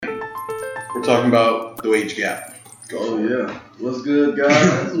We're talking about the wage gap. Oh yeah, what's good,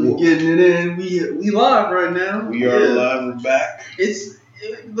 guys? We getting it in. We live right now. We are live. We're back. The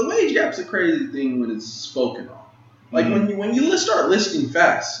wage gap's a crazy thing when it's spoken on. Like when you start listing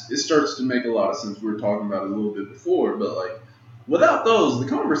facts, it starts to make a lot of sense. We were talking about it a little bit before, but like without those, the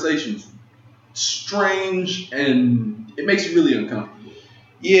conversation's strange and it makes you really uncomfortable.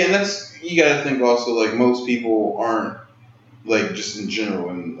 Yeah, and you gotta think also like most people aren't like just in general,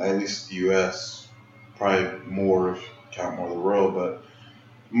 and at least the U.S. probably more if you count more of the world, but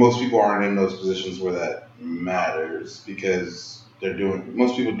most people aren't in those positions where that matters because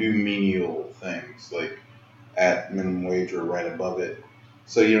most people do menial things like at minimum wage or right above it,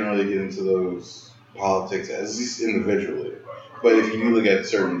 so you don't really get into those politics at least individually. But if you look at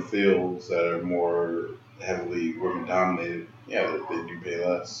certain fields that are more heavily women dominated, yeah, they do pay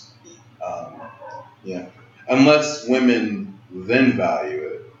less. Yeah, unless women then value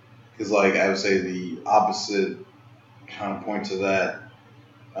it, because like I would say the opposite kind of point to that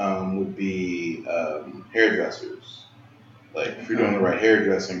would be hairdressers. Like if you're doing the right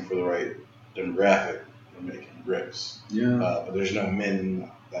hairdressing for the right demographic, you're making rips. Yeah. But there's no men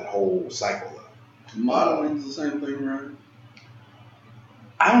in that whole cycle though. Modeling's the same thing, right?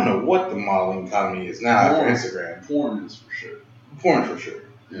 I don't know what the modeling economy is now after Instagram. Porn is for sure. Porn for sure.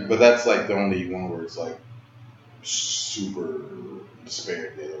 Yeah. But that's like the only one where it's like super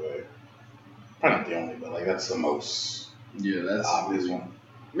disparate the other way. Probably not the only, but like that's the most that's obvious one.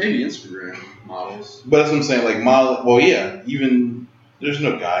 Maybe Instagram models. But that's what I'm saying. Like model. Well, yeah. Even there's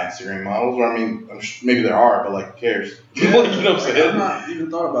no guy Instagram models. Or I mean, maybe there are, but like who cares? Yeah, like, you know what I'm saying? I've not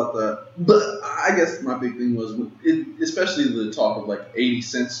even thought about that. But I guess my big thing was, especially the talk of like 80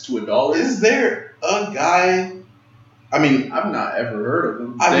 cents to $1. Is there a guy? I mean, I've not ever heard of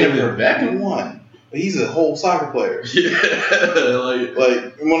him. I've never heard of one. But he's a whole soccer player. Yeah,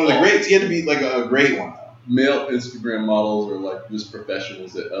 like one of the greats. He had to be like a great one. Male Instagram models are like just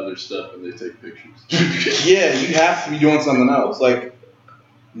professionals at other stuff and they take pictures. Yeah, you have to be doing something else. Like,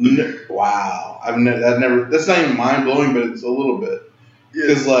 wow, that's not even mind blowing, but it's a little bit.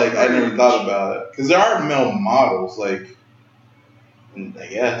 Because like I never thought about it. Because there are male models, like I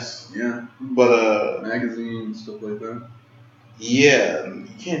guess. Yeah. But magazines, stuff like that. Yeah, you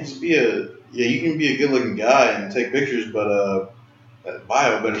can't just be you can be a good looking guy and take pictures, but that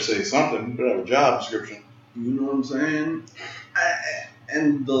bio better say something. You better have a job description. You know what I'm saying?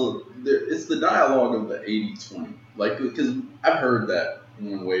 And it's the dialogue of the 80-20. Like, because I've heard that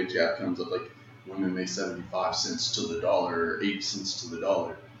when wage gap comes up, like women make 75 cents to the dollar or 80 cents to the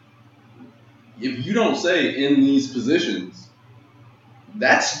dollar. If you don't say in these positions,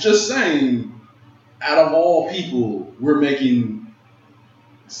 that's just saying out of all people, we're making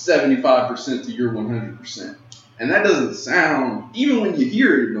 75% to your 100%. And that doesn't sound, even when you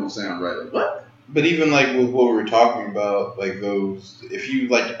hear it, it don't sound right. Like, what? But even like with what we were talking about, like those, if you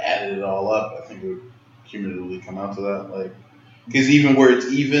like added it all up, I think it would cumulatively come out to that. Like, because even where it's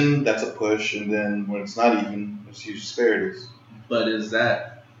even, that's a push, and then when it's not even, there's huge disparities. But is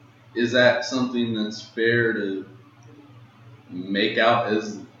that something that's fair to make out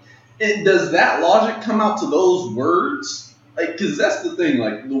as? Does that logic come out to those words? Like, because that's the thing.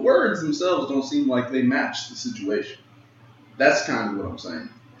 Like, the words themselves don't seem like they match the situation. That's kind of what I'm saying.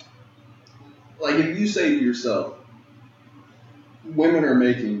 Like, if you say to yourself, women are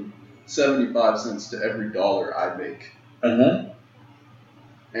making 75 cents to every dollar I make, and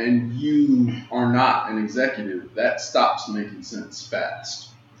you are not an executive, that stops making sense fast.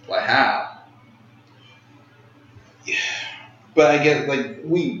 Like, how? Yeah. But I guess, like,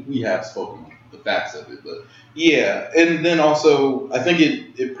 we have spoken the facts of it, but... Yeah, and then also, I think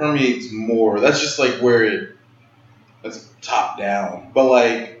it permeates more. That's just, like, that's top down. But,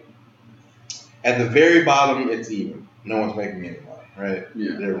 like, at the very bottom, it's even. No one's making any money, right?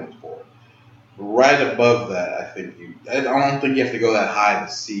 Yeah. Everyone's poor. Right above that, I don't think you have to go that high to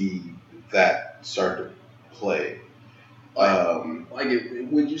see that start to play.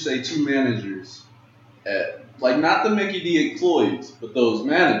 Would you say two managers at, like, not the Mickey D employees, but those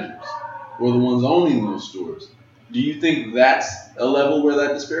managers or the ones owning those stores? Do you think that's a level where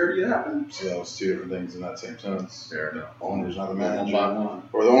that disparity happens? So that was two different things in that same sentence. Fair enough. The owner's not the manager. One by one.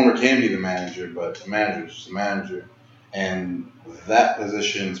 Or the owner can be the manager, but the manager's just the manager. And that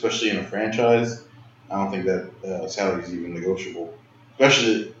position, especially in a franchise, I don't think that salary is even negotiable.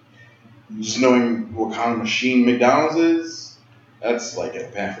 Especially just knowing what kind of machine McDonald's is, that's like in a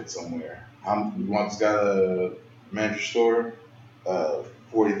pamphlet somewhere. You want this guy to manage your store?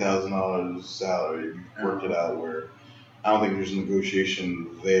 $40,000 salary. You worked it out where I don't think there's a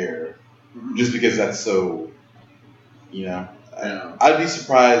negotiation there. Just because that's so, I'd be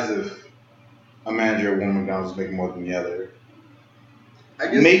surprised if a manager at one McDonald's is making more than the other. I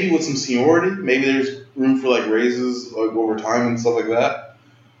guess Maybe with some seniority, maybe there's room for like raises like over time and stuff like that.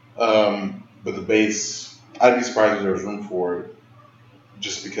 But the base, I'd be surprised if there was room for it,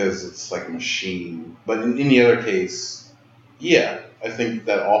 just because it's like a machine. But in any other case, yeah, I think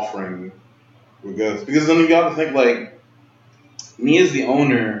that offering would go, because then you got to think like me as the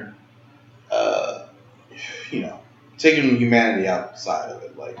owner, uh, taking humanity outside of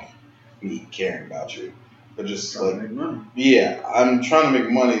it, like me caring about you, but just trying to like, make money. yeah, I'm trying to make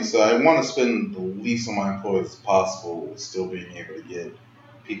money, so I want to spend the least on my employees as possible, while still being able to get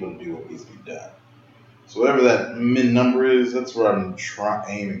people to do what needs to be done. So whatever that min number is, that's what I'm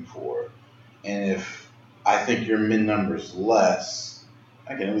aiming for. And if I think your min number is less,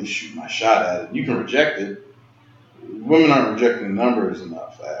 I can at least shoot my shot at it. You can reject it. Women aren't rejecting the numbers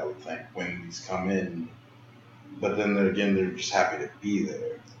enough, I would think, when these come in. But then they're just happy to be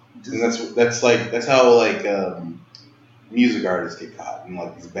there. And that's how music artists get caught in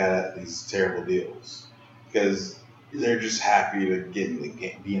like these terrible deals, because they're just happy to get in the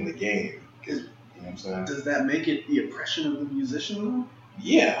game, be in the game. You know what I'm saying? Does that make it the oppression of the musician though?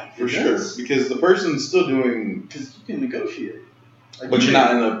 Yeah, for It sure. does. Because the person's still doing, Because you can negotiate. but you're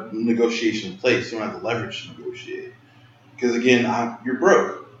not in a negotiation place. You don't have the leverage to negotiate. Because again, you're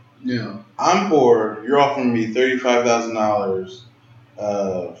broke. Yeah. I'm poor. You're offering me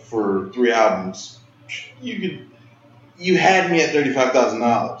 $35,000 for 3 albums. You had me at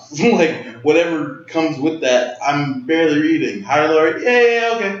 $35,000. Like whatever comes with that, I'm barely reading. Higher, lower,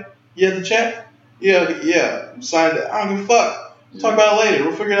 yeah, okay. You have the check? Yeah. I'm signed it. I don't give a fuck. Talk about it later.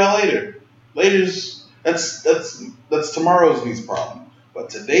 We'll figure it out later. That's tomorrow's me's problem. But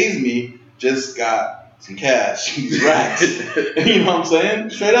today's me just got some cash, these racks. You know what I'm saying?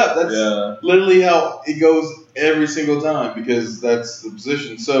 Straight up. That's literally how it goes every single time, because that's the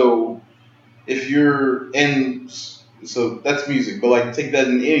position. So if you're so that's music, but like take that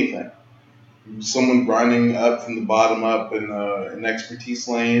in anything. Someone grinding up from the bottom up in an expertise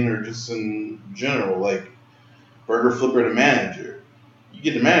lane, or just in general, like burger flipper to manager. You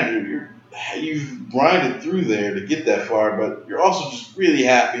get the manager, you've grinded through there to get that far, but you're also just really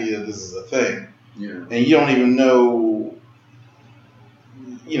happy that this is a thing. Yeah. And you don't even know,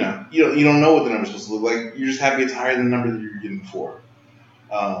 you don't know what the number's supposed to look like. You're just happy it's higher than the number that you're getting before.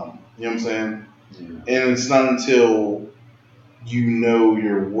 You know what I'm saying? Yeah. And it's not until you know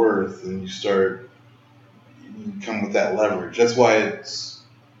your worth and you come with that leverage. That's why it's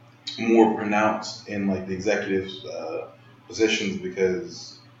more pronounced in like the executive positions,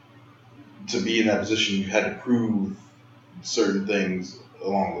 because to be in that position, you had to prove certain things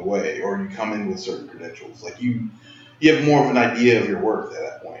along the way, or you come in with certain credentials. Like you have more of an idea of your worth at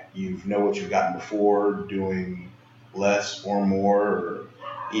that point. You know what you've gotten before, doing less or more, or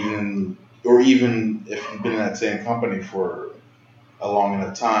even if you've been in that same company for a long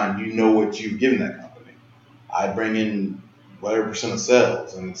enough time, you know what you've given that company. I bring in whatever percent of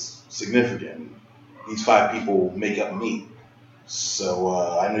sales, and it's significant. These 5 people make up me.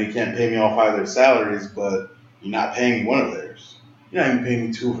 So I know you can't pay me all 5 of their salaries, but you're not paying me 1 of theirs. You're not even paying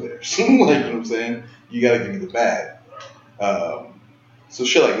me 2 of theirs. Like, you know what I'm saying? You got to give me the bag. So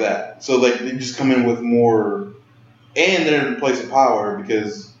shit like that. So like they just come in with more, and they're in a place of power,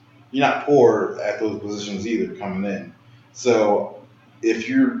 because you're not poor at those positions either coming in. So if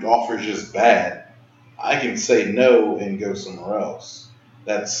your offer is just bad, I can say no and go somewhere else.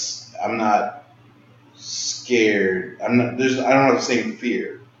 I'm not scared. I don't have the same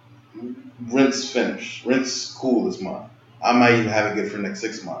fear. Rent's finished. Rent's cool this month. I might even have it good for the next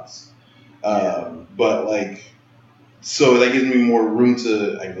 6 months. But like, so that gives me more room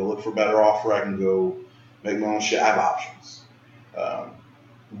I can go look for a better offer. I can go make my own shit. I have options.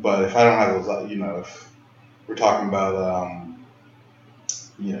 But if I don't have those, if we're talking about,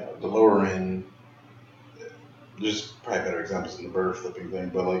 the lower end, there's probably better examples than the burger flipping thing,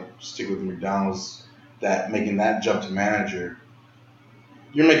 but like stick with McDonald's, that making that jump to manager,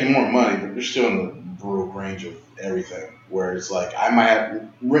 you're making more money, but you're still in the brutal range of everything. Where it's like, I might have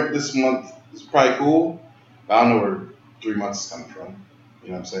rent this month is probably cool, but I don't know where 3 months is coming from. You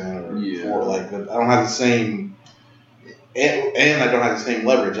know what I'm saying? Or 4, like, I don't have the same, and I don't have the same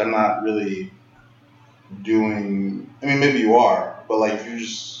leverage. I'm not really doing, I mean, maybe you are, but like, if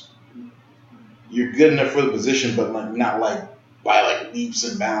you're good enough for the position, but like not like by like leaps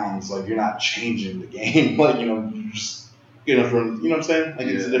and bounds. Like you're not changing the game. Like, you're just good enough for, you know what I'm saying? Like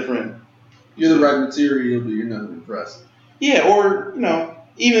it's a different. You're the right material, but you're not impressive. Yeah, or even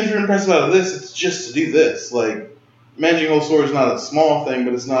if you're impressive out of this, it's just to do this. Like managing a whole store is not a small thing,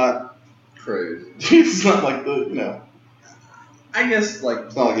 but it's not crazy. It's not like the I guess like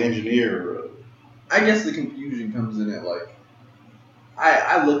it's not like an engineer or I guess the confusion comes in at like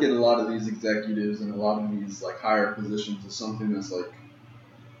I look at a lot of these executives and a lot of these like higher positions as something that's like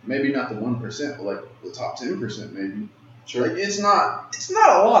maybe not the 1%, but like the top 10% maybe. Sure. Like it's not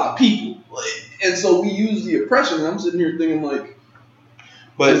a lot of people, like, and so we use the oppression. And I'm sitting here thinking like,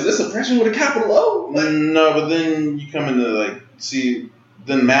 but is this oppression with a capital O? Like, no, but then you come into like see,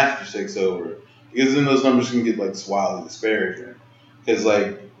 then math just takes over because then those numbers can get like wildly disparaging. Because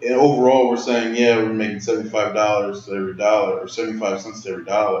like and overall we're saying we're making $75 to every dollar or 75 cents to every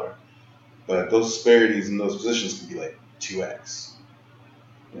dollar, but those disparities in those positions can be like 2x.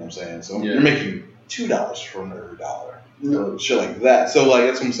 You know what I'm saying? So you're making $2 from every dollar. Or shit like that. So like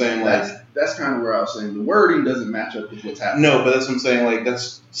that's what I'm saying. Like that's kind of where I was saying the wording doesn't match up with what's happening. No, but that's what I'm saying. Like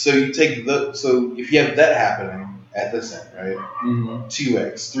that's so you take so if you have that happening at this end, right?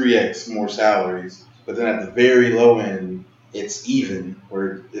 2x, 3x more salaries, but then at the very low end, it's even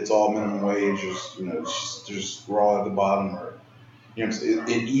where it's all minimum wage. Just we're all at the bottom, or you know, what I'm saying?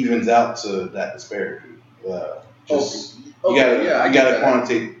 It evens out to that disparity. You gotta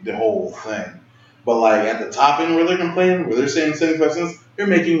quantitate the whole thing. But like at the top end where they're complaining, where they're saying 75 cents, they're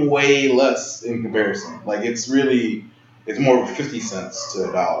making way less in comparison. Like it's more of 50 cents to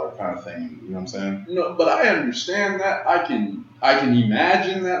a dollar kind of thing. You know what I'm saying? No, but I understand that. I can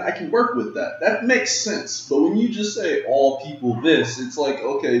imagine that. I can work with that. That makes sense. But when you just say all people this, it's like,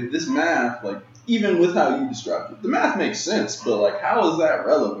 okay, this math, like even with how you described it, the math makes sense. But like, how is that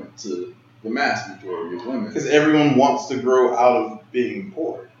relevant to the mass majority of women? Because everyone wants to grow out of being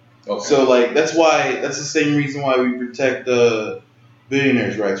poor. Okay. So like that's the same reason why we protect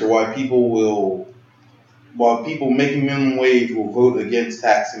billionaires' rights, or why people making minimum wage will vote against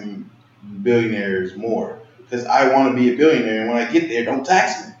taxing billionaires more. Because I want to be a billionaire, and when I get there, don't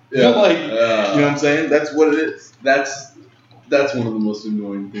tax me. You know what I'm saying? That's what it is. That's one of the most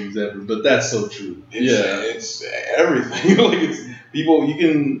annoying things ever. But that's so true. It's everything. Like it's people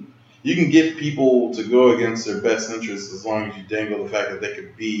you can get people to go against their best interests as long as you dangle the fact that they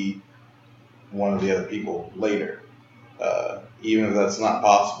could be one of the other people later. Even if that's not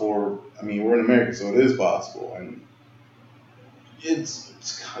possible. I mean, we're in America, so it is possible. And it's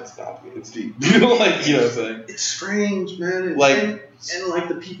complicated. It's deep. Like, you know what I'm saying? It's strange, man. And like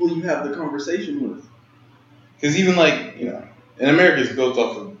the people you have the conversation with. Because even like, and America is built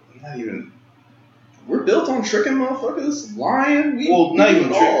off of we're built on tricking motherfuckers, lying. Not even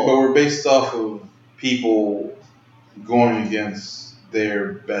tricking, but we're based off of people going against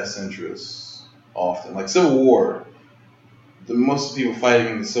their best interests often. Like Civil War, most people fighting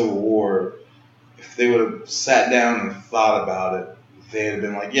in the Civil War, if they would have sat down and thought about it, they'd have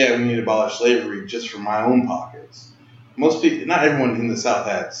been like, we need to abolish slavery just for my own pockets. Most people, not everyone in the South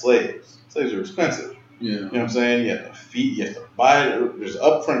had slaves. Slaves are expensive. Yeah. You know what I'm saying? You have to buy it. There's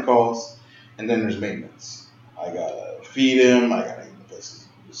upfront costs. And then there's maintenance. I gotta feed him. I gotta give him a place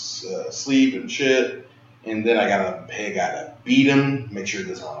to sleep and shit. And then I gotta beat him, make sure he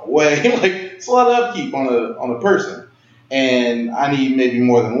doesn't run away. Like it's a lot of upkeep on a person. And I need maybe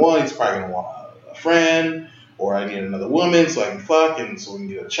more than one. He's probably gonna want a friend, or I need another woman so I can fuck, and so we can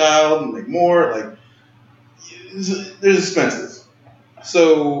get a child and make more. Like there's expenses.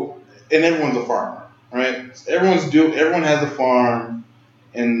 So and everyone's a farmer, right? So everyone has a farm.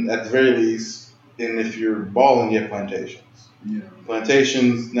 And at the very least, and if you're balling, you have plantations. Yeah.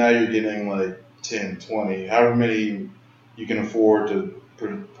 Plantations, now you're getting like 10, 20, however many you can afford to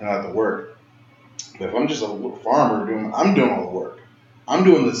put out the work. But if I'm just a farmer, I'm doing all the work. I'm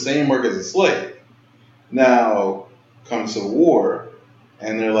doing the same work as a slave. Now comes Civil War,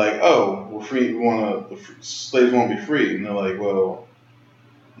 and they're like, oh, we're free. The slaves won't be free. And they're like, well,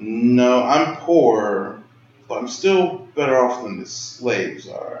 no, I'm poor. But I'm still better off than the slaves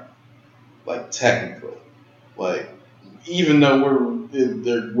are, like technically. Like even though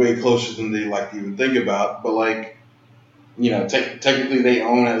they're way closer than they like to even think about. But like, technically they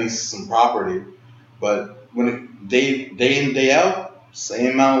own at least some property. But when day in day out,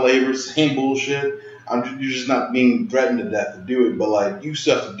 same amount of labor, same bullshit. You're just not being threatened to death to do it. But like you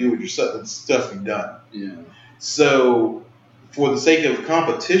still have to do it yourself. It still has to be done. Yeah. So for the sake of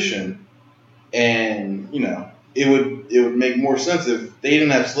competition. And, it would make more sense if they didn't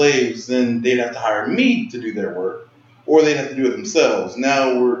have slaves, then they'd have to hire me to do their work, or they'd have to do it themselves.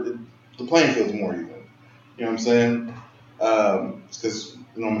 Now the playing field's more even. You know what I'm saying? It's because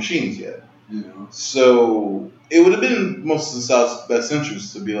no machines yet. Yeah. So it would have been most of the South's best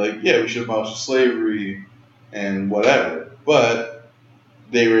interest to be like, we should abolish slavery and whatever. But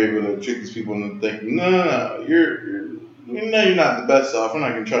they were able to trick these people into thinking, no, you're not the best off. I'm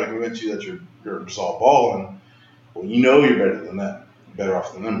not going to try to convince you that you're just all balling. Well, you're better than them. You're better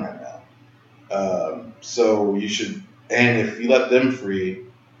off than them right now. So you should, and if you let them free,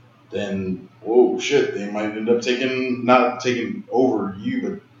 then whoa shit, they might end up not taking over you,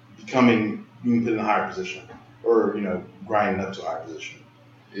 but becoming being put in a higher position, or grinding up to a higher position,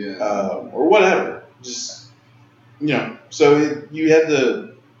 Yeah. or whatever. Just so you had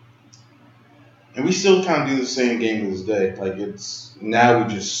to, and we still kind of do the same game to this day. Like it's now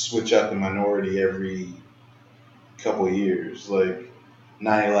we just switch out the minority every couple of years, like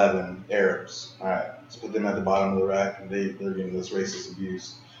 9/11 Arabs. All right, let's put them at the bottom of the rack, and they're getting this racist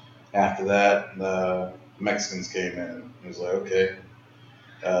abuse. After that, the Mexicans came in. It was like, okay,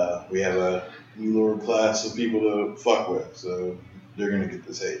 we have a new lower class of people to fuck with, so they're gonna get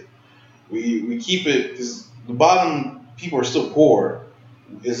this hate. We keep it because the bottom people are still poor.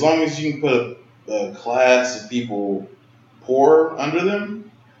 As long as you can put a class of people poor under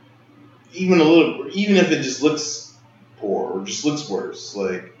them, even if it just looks poor or just looks worse,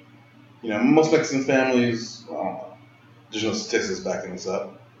 like most Mexican families. Well, there's no statistics backing this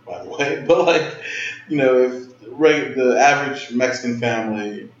up, by the way, but if the average Mexican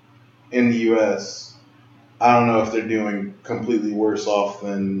family in the U.S., I don't know if they're doing completely worse off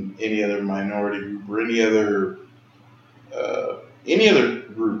than any other minority group or any other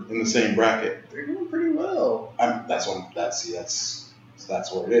group in the same bracket. They're doing pretty well. That's what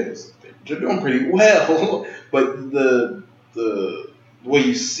it is. They're doing pretty well, but the way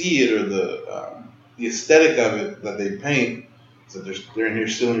you see it, or the aesthetic of it that they paint, is that they're in here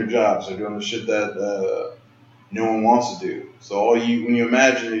stealing your jobs. They're doing the shit that no one wants to do. So when you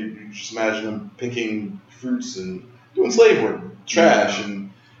imagine it, you just imagine them picking fruits and doing slave work, trash,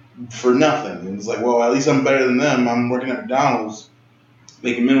 and for nothing. And it's like, well, at least I'm better than them. I'm working at McDonald's,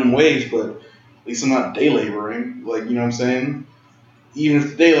 making minimum wage, but at least I'm not day laboring. Like, you know what I'm saying? Even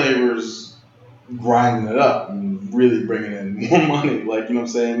if the day laborer's grinding it up and really bringing in more money, like, you know what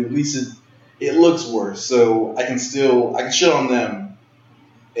I'm saying? At least it looks worse. So I can shit on them,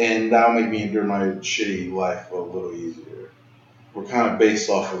 and that'll make me endure my shitty life a little easier. We're kind of based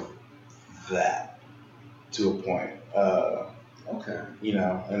off of that to a point. Okay.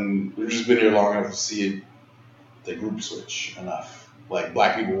 And we've just been here long enough to see the group switch enough. Like,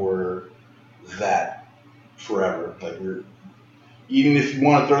 black people were that forever. Like, even if you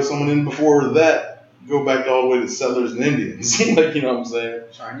want to throw someone in before that, go back all the way to settlers and Indians. Like, you know what I'm saying?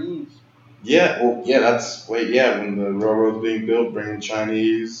 Chinese. Yeah, well, yeah, when the railroad's being built, bringing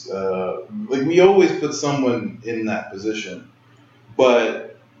Chinese. Like, we always put someone in that position,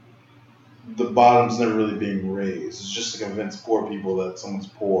 but the bottom's never really being raised. It's just to convince poor people that someone's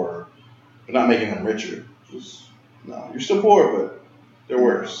poor, but not making them richer. No, you're still poor, but they're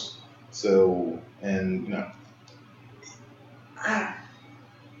worse. So, and I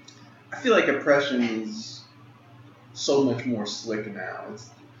feel like oppression is so much more slick now.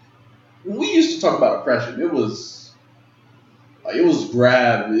 When we used to talk about oppression, it was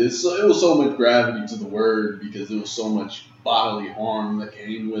gravity. It was so much gravity to the word because there was so much bodily harm that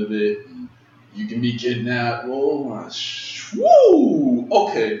came with it. And you can be kidnapped. Whoa, woo!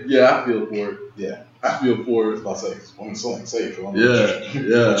 Okay, yeah, I feel for it. Yeah, I feel for it. I was about to say, women's still ain't safe.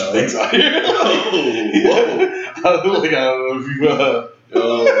 Yeah. Things out here. Whoa. I don't know if you.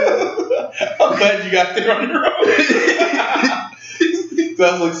 I'm glad you got there on your own. So I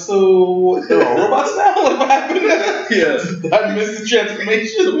was like, so there are robots now? Like, what happened? Yeah. I missed the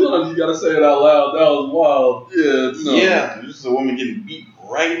transformation. Sometimes you gotta say it out loud. That was wild. Yeah. No. Yeah. There's just a woman getting beat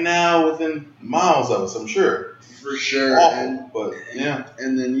right now within miles of us, I'm sure. For sure. Awful, but yeah.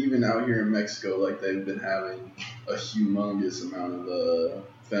 And then even out here in Mexico, like, they've been having a humongous amount of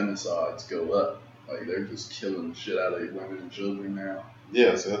femicides go up. Like, they're just killing the shit out of women and children now.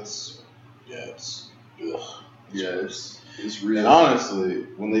 Yeah, so it's ugh. Yeah, it's real. And honestly,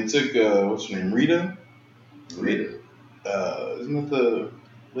 when they took what's her name, Rita, isn't that the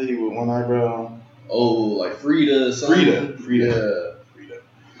lady with one eyebrow? Oh, like Frida. Something? Frida.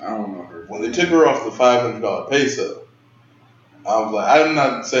 I don't know her. When they took her off the $500 peso, I was like, I'm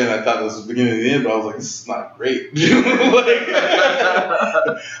not saying I thought this was the beginning of the end, but I was like, this is not great. Like,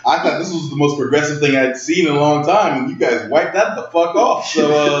 I thought this was the most progressive thing I'd seen in a long time, and you guys wiped that the fuck off.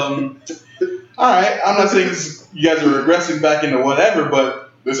 So, all right, I'm not saying you guys are regressing back into whatever,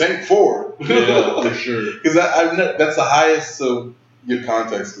 but this ain't forward. Yeah, for sure. Because that's the highest, so give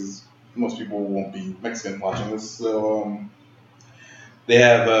context, because most people won't be Mexican watching this. So, they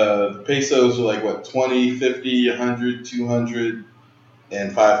have the pesos are like, what, 20, 50, 100, 200,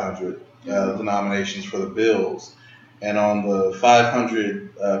 and 500 denominations for the bills. And on the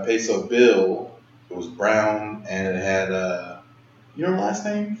 500 peso bill, it was brown, and it had, you know her last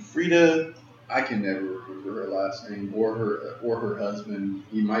name? Frida. I can never remember her last name or her husband.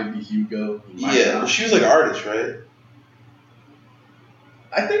 He might be Hugo. He might Yeah, not. she was like an artist, right?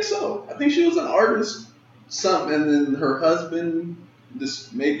 I think so. I think she was an artist. And then her husband,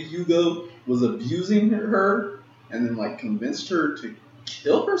 this maybe Hugo, was abusing her, and then like convinced her to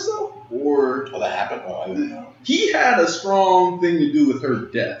kill herself. Or Oh, that happened. Oh, I didn't know. he had a strong thing to do with her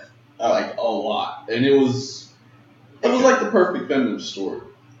death, Oh. like a lot, and it was like the perfect feminist story.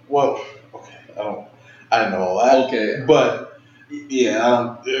 Well, okay, I didn't know all that. Okay, But yeah, I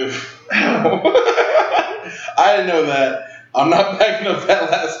don't know. I didn't know that. I'm not backing up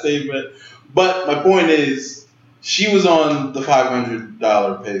that last statement. But my point is, she was on the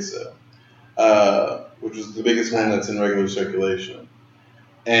 $500 peso, which was the biggest one that's in regular circulation.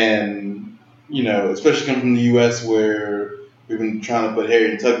 And, you know, especially coming from the U.S. where we've been trying to put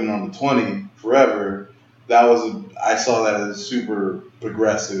Harriet Tubman on the 20 forever, I saw that as super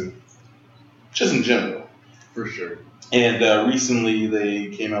progressive, just in general. for sure. And recently they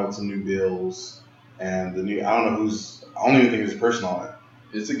came out with some new bills, and I don't even think there's a person on it.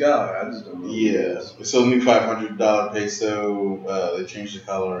 It's a guy. I just don't know. Yeah. So the new $500 peso, they changed the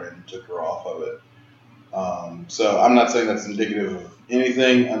color and took her off of it. So I'm not saying that's indicative of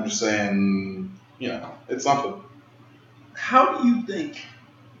anything. I'm just saying, you know, it's something. How do you think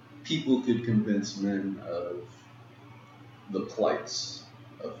people could convince men of the plights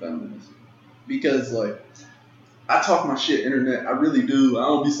of feminism? Because, like, I talk my shit, internet. I really do. I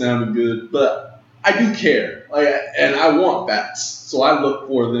don't be sounding good, but I do care. Like, and I want facts, so I look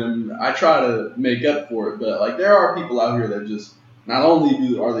for them. I try to make up for it, but like, there are people out here that just not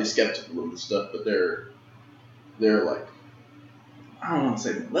only are they skeptical of this stuff, but they're like, I don't want to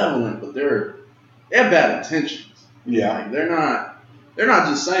say malevolent, but they have bad intentions. Yeah. Like, they're not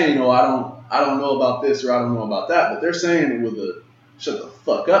just saying, oh, I don't know about this or I don't know about that, but they're saying it with a shut the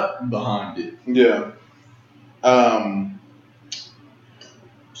fuck up behind it. Yeah.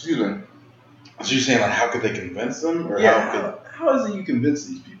 Excuse me. So you're saying, like, how could they convince them? Or how is it you convince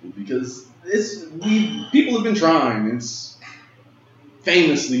these people? Because people have been trying. It's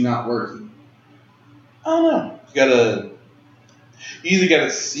famously not working. I don't know. You either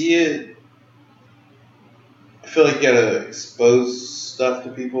gotta see it. I feel like you gotta expose stuff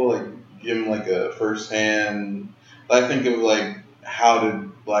to people, like give them like a first-hand. I think of like, how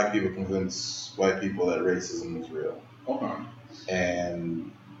did black people convince white people that racism was real? Okay.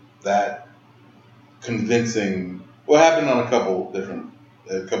 And that convincing, happened on a couple different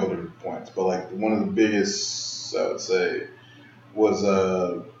points, but like one of the biggest, I would say, was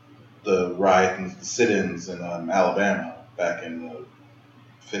the riot and the sit-ins in Alabama back in the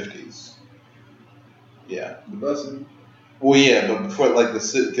 50s. Yeah. The busing. Well, yeah, but before, like,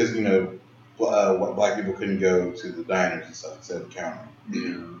 because, you know, black people couldn't go to the diners and stuff instead of the counter.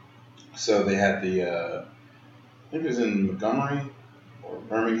 Yeah. So they had I think it was in Montgomery or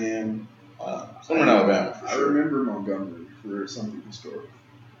Birmingham, somewhere in Alabama, for sure. I remember Montgomery for something historic.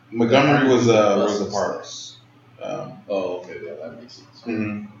 Montgomery was Rosa Parks. Okay, yeah, that makes sense.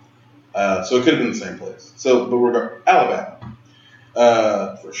 Mm-hmm. So it could have been the same place. So, but Alabama,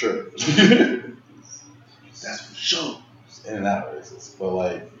 for sure. That's for sure. In and out racist, but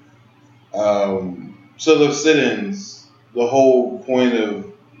like, so those sit-ins, the whole point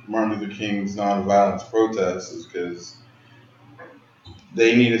of Martin Luther King's nonviolence protests is because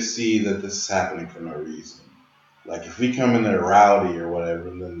they need to see that this is happening for no reason. Like, if we come in there rowdy or whatever,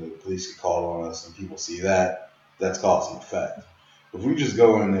 and then the police get called on us, and people see that, that's cause and effect. If we just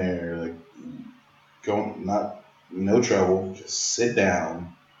go in there, like, no trouble, just sit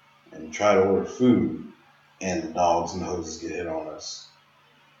down and try to order food, and the dogs and the hoses get hit on us,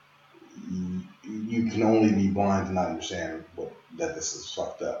 you can only be blind to not understand that this is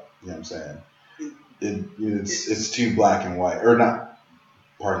fucked up. You know what I'm saying? It's too black and white, or not.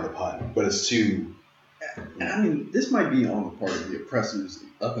 Pardon the pun, but it's too. And I mean, this might be on the part of the oppressors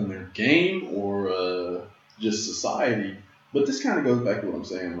up in their game, or just society. But this kind of goes back to what I'm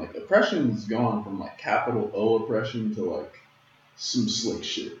saying. Like, oppression's gone from like capital O oppression to like some slick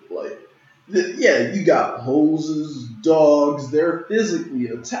shit. Like, you got hoses, dogs. They're physically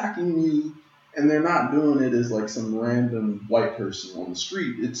attacking you, and they're not doing it as like some random white person on the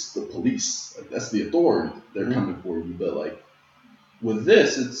street. It's the police. Like, that's the authority. They're coming for you. But like, with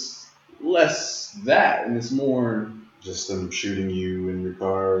this, it's less that, and it's more just them shooting you in your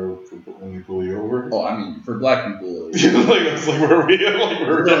car when they pull you over. Oh, I mean, for black people, like it's like where we no.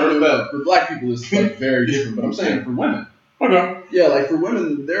 For black people, it's like very different. But I'm saying for women, okay, yeah, like for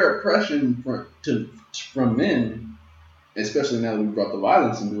women, their oppression from men, especially now that we brought the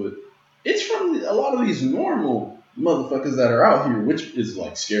violence into it, it's from a lot of these normal motherfuckers that are out here, which is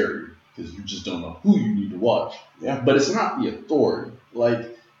like scary. because you just don't know who you need to watch. Yeah. But it's not the authority,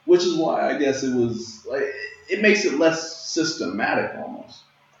 like, which is why I guess it was like it makes it less systematic almost.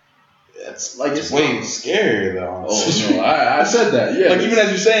 It's Like it's way not- scarier though. Oh no, I said that. Yeah. Like even as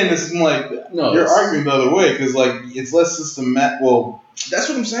you're saying this, I'm like, No, you're it's- arguing the other way because like it's less systematic. Well, that's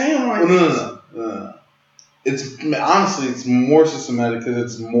what I'm saying. Like, no. It's honestly it's more systematic because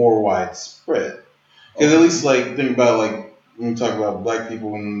it's more widespread. Because at least like think about like when we talk about black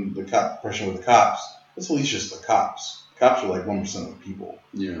people and the oppression with the cops, it's at least just the cops. Cops are like 1% of the people.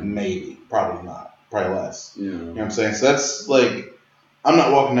 Yeah. Maybe, probably not, probably less. Yeah. You know what I'm saying? So that's like, I'm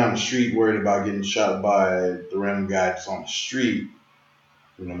not walking down the street worried about getting shot by the random guy that's on the street.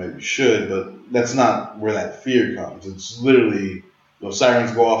 You know, maybe you should, but that's not where that fear comes. It's literally, those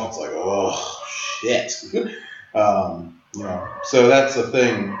sirens go off, it's like, oh, shit. You know, so that's the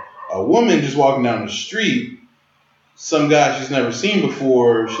thing. A woman just walking down the street, some guy she's never seen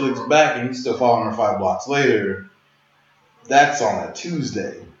before, she looks back and he's still following her 5 blocks later. That's on a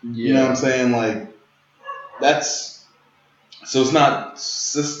Tuesday. Yeah. You know what I'm saying? Like, that's, so it's not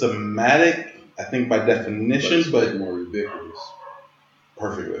systematic, I think by definition, but more ridiculous.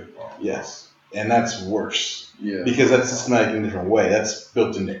 perfectly, yes. And that's worse. Yeah. Because that's systematic in a different way. That's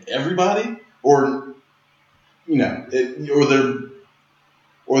built into everybody, or, you know,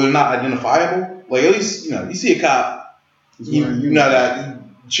 or they're not identifiable. Like, at least, you know, you see a cop, you know that,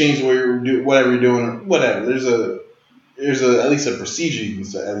 you change the way whatever you're doing, or whatever. There's at least a procedure you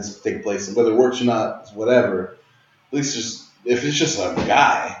can at least take place, and whether it works or not, whatever. At least just if it's just a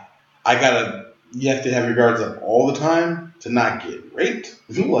guy, you have to have your guards up all the time to not get raped.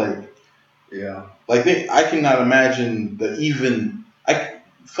 Yeah. I cannot imagine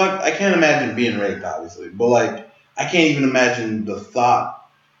I can't imagine being raped, obviously, but like I can't even imagine the thought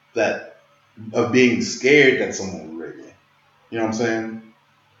of being scared that someone would rape me. You know what I'm saying?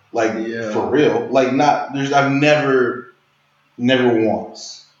 Like, for real. Like, I've never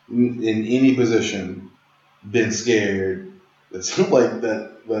once in any position been scared that like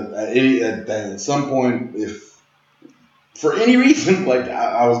that, but at some point, if for any reason, like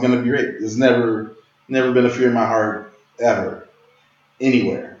I was gonna be raped. It's never been a fear in my heart ever,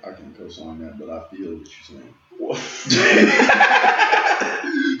 anywhere. I can co-sign that, but I feel what you're saying.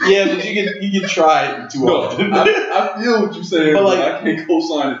 Yeah, but you can try it too often. I feel what you're saying, but I can't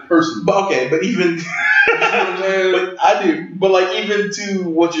co-sign it personally. But okay, but even but I do. But like even to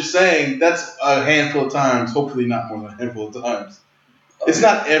what you're saying, that's a handful of times. Hopefully not more than a handful of times. It's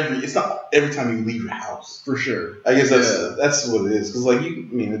not every time you leave your house. For sure. I guess that's what it is. Because like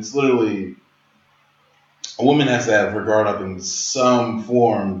it's literally a woman has to have her guard up in some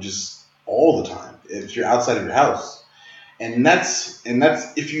form just all the time if you're outside of your house. And that's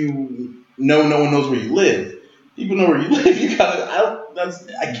if you know no one knows where you live. People know where you live. You gotta.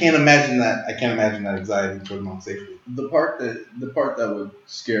 I can't imagine that. I can't imagine that anxiety for my safety. The part that would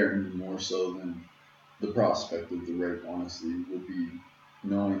scare me more so than the prospect of the rape, honestly, would be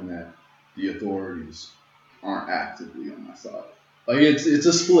knowing that the authorities aren't actively on my side. Like it's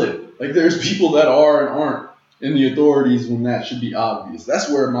a split. Like there's people that are and aren't in the authorities when that should be obvious. That's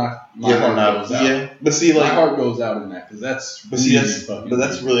where my heart goes out. Yeah, but see, like my heart goes out in that because that's.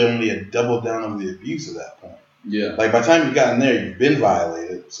 That's really only a double down on the abuse at that point. Yeah. Like by the time you've gotten there, you've been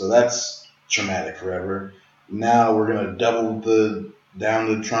violated, so that's traumatic forever. Now we're gonna double down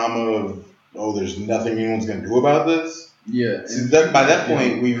the trauma of there's nothing anyone's gonna do about this. Yeah. See, by that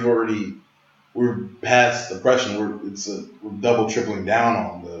point, we're past oppression. We're double tripling down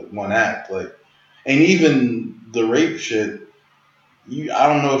on the one act, like, and even the rape shit. I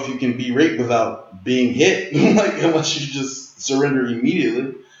don't know if you can be raped without being hit, like unless you just surrender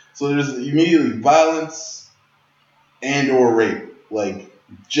immediately. So there's immediately violence and or rape, like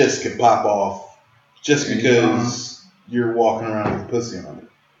just could pop off just because you're walking around with a pussy on it.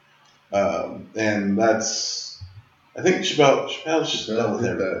 And that's, I think Chappelle just dealt with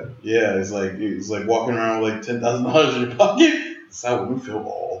that. Yeah, it's like walking around with like $10,000 in your pocket. That's how we feel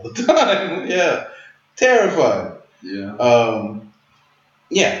all the time. Yeah, terrified. Yeah.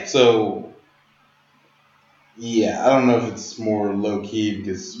 Yeah. So. Yeah, I don't know if it's more low key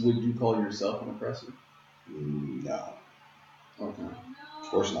because. Would you call yourself an oppressor? No. Okay. Of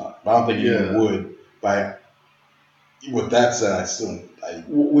course not. But I don't think anyone would. With that said,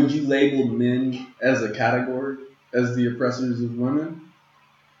 Would you label men as a category as the oppressors of women?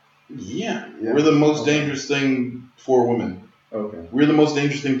 Yeah. We're the most dangerous thing for women. Okay. We're the most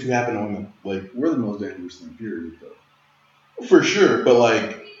dangerous thing to happen to women. Like we're the most dangerous thing, period, though. For sure, but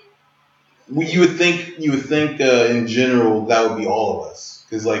like you would think in general that would be all of us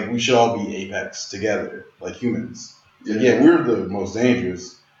because like we should all be apex together like humans. Yeah, we're the most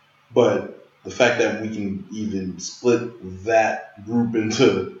dangerous. But the fact that we can even split that group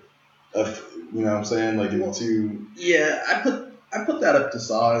into, you know what I'm saying, like into. Yeah, I put that up to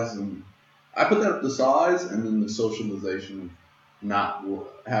size, and then the socialization of not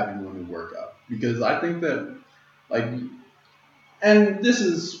having women work out, because I think that, like, and this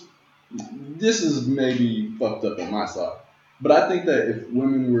is maybe fucked up on my side, but I think that if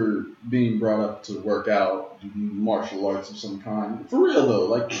women were being brought up to work out, do martial arts of some kind, for real though,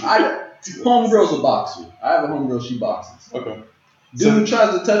 like homegirl's a boxer. I have a homegirl, she boxes. Okay. Dude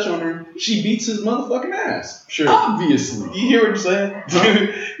tries to touch on her, she beats his motherfucking ass. Sure. Obviously. You hear what you're saying?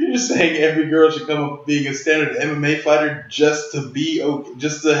 You're just saying every girl should come up being a standard MMA fighter just to be okay,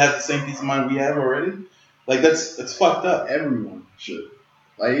 just to have the same peace of mind we have already? Like that's fucked up. Everyone should.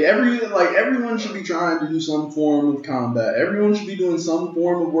 Everyone should be trying to do some form of combat. Everyone should be doing some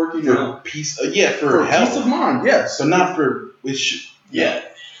form of working out. Peace. For health. Peace of mind. Yes. So not for we should. Yeah.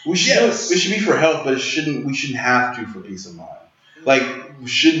 We should. Yes. It should be for health, but we shouldn't have to for peace of mind. Like,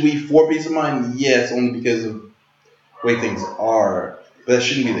 should we for peace of mind? Yes, only because of the way things are. But that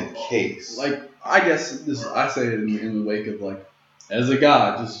shouldn't be the case. Like, I guess I say it in the wake of, like, as a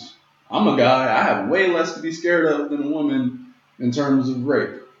guy, I'm a guy. I have way less to be scared of than a woman in terms of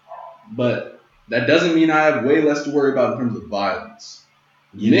rape. But that doesn't mean I have way less to worry about in terms of violence.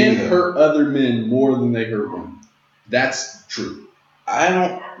 Men hurt other men more than they hurt women. That's true. I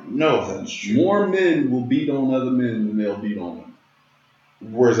don't know if that's true. More men will beat on other men than they'll beat on women.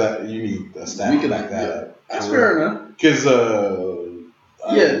 Where's that? You need a stat like that. Yeah, that's fair enough. Because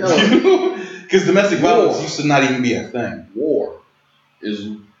because domestic violence used to not even be a thing. War is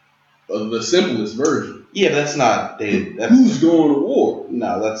the simplest version. Yeah, but that's not dated. Who's going to war?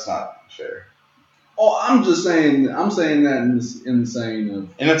 No, that's not fair. Oh, I'm just saying. I'm saying that in the saying of.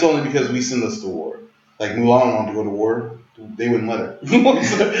 And that's only because we send us to war. Like Mulan wanted to go to war, they wouldn't let her. You know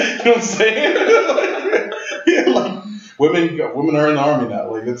what I'm saying? Yeah, like women are in the army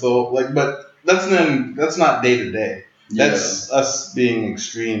now. Like it's all like, but that's not day to day. That's us being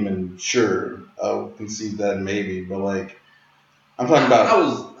extreme, and sure, I'll concede that maybe, but like I'm talking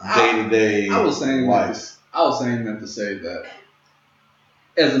about day to day. I was saying that to say that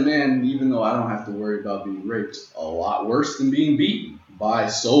as a man, even though I don't have to worry about being raped, a lot worse than being beaten by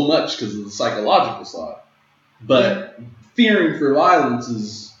so much because of the psychological side. But fearing for violence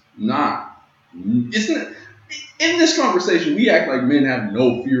is not. Isn't it? In this conversation, we act like men have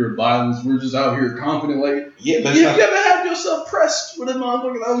no fear of violence. We're just out here confident. Like, yeah, but you ever had yourself pressed with a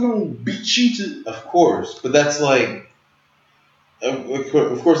motherfucker that was going to beat you to? Of course, but that's like,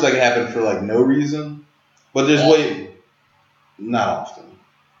 of course, that can happen for like no reason. But there's not often.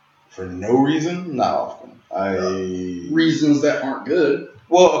 For no reason, not often. Reasons that aren't good.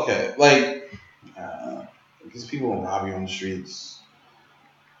 Well, okay, like because people will rob you on the streets.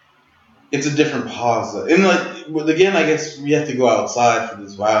 It's a different pause, and like again, I guess we have to go outside for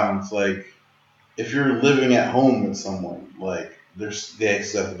this violence. Like, if you're living at home with someone, like they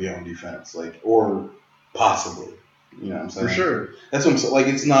actually have to be on defense, like or possibly, you know what I'm saying? For sure. That's what I'm saying. Like,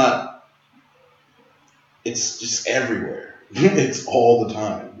 it's not. It's just everywhere. It's all the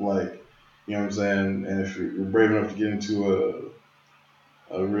time. Like, you know what I'm saying? And if you're brave enough to get into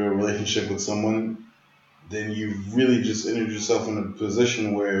a real relationship with someone, then you've really just entered yourself in a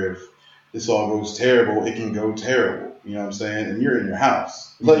position where if this all goes terrible, it can go terrible. You know what I'm saying? And you're in your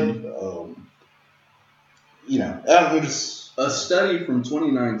house. Like, you know, I'm just... A study from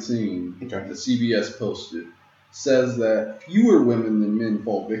 2019 that CBS posted says that fewer women than men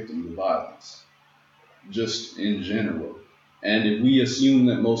fall victim to violence, just in general. And if we assume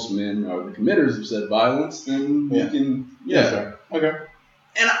that most men are the committers of said violence, then we can... Yeah. Okay.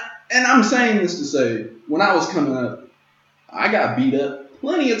 And I'm saying this to say, when I was coming up, I got beat up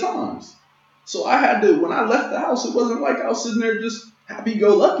plenty of times. So I had to, when I left the house, it wasn't like I was sitting there just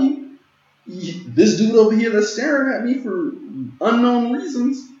happy-go-lucky. This dude over here that's staring at me for unknown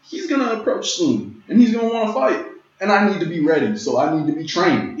reasons, he's going to approach soon. And he's going to want to fight. And I need to be ready, so I need to be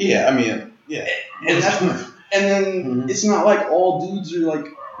trained. Yeah, I mean, yeah. And then it's not like all dudes are like,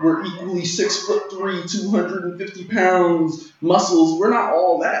 we're equally 6'3", 250 pounds, muscles. We're not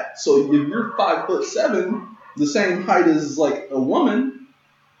all that. So if you're 5'7", the same height as like a woman,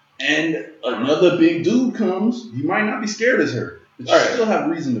 and another big dude comes, you might not be scared as her. But you still have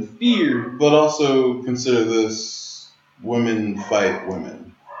reason to fear. But also consider this: women fight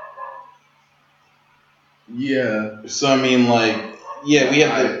women. Yeah. So I mean, like, yeah, we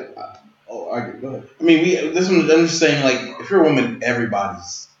have to. Go ahead. I mean, I'm just saying, like, if you're a woman,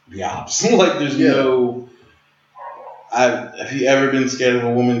 everybody's the opposite. Like, there's no. Have you ever been scared of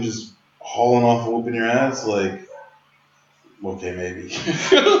a woman just hauling off and whooping your ass? Like, Okay, maybe.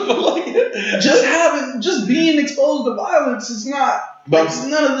 just being exposed to violence is not. But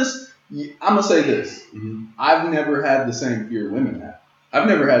None of this. I'm gonna say this. Mhm. I've never had the same fear women have. I've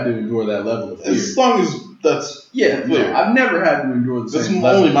never had to endure that level of fear. As long as that's Yeah, clear. no, I've never had to endure the That's same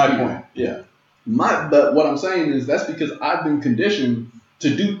level only of my fear. point. Yeah. But what I'm saying is that's because I've been conditioned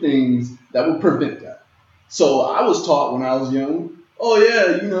to do things that will prevent that. So I was taught when I was young, oh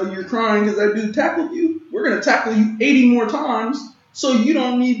yeah, you're crying because that dude tackled you. We're gonna tackle you 80 more times, so you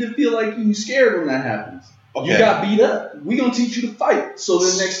don't need to feel like you're scared when that happens. Okay. You got beat up. We're gonna teach you to fight. So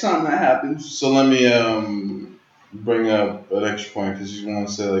the next time that happens. So let me bring up an extra point because you want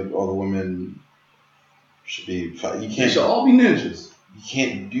to say like all the women should be. You They can't. should all be ninjas. You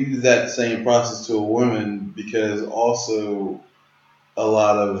can't do that same process to a woman because also a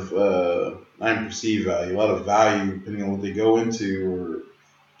lot of not perceived value, a lot of value depending on what they go into or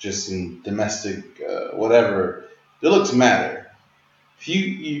just in domestic whatever. Their looks matter. If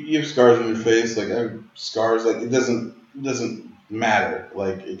you have scars on your face, like I have scars, like it doesn't matter.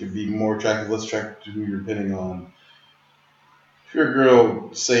 Like it could be more attractive, less attractive to who you're pinning on. If you're a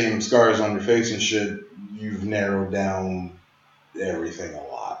girl, same scars on your face and shit, you've narrowed down everything a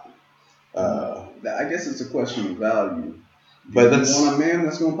lot. I guess it's a question of value. But Do that's you want a man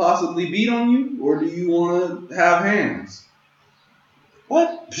that's gonna possibly beat on you, or do you want to have hands?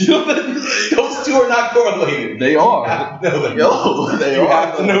 what? Those two are not correlated. They You are. have to know that. They you are.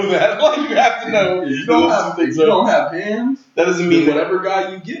 have to know that. Like you have to know. If you don't have hands, That doesn't then mean that. whatever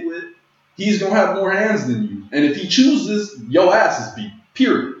guy you get with, he's gonna have more hands than you. And if he chooses, your ass is beat.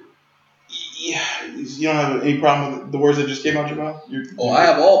 Period. Yeah, you don't have any problem with the words that just came out your mouth. I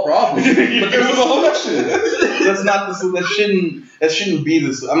have all problems, but there's a solution. That's not the that shouldn't be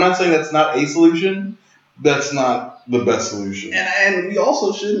this. I'm not saying that's not a solution. That's not the best solution. And we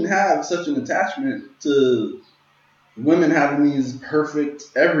also shouldn't have such an attachment to women having these perfect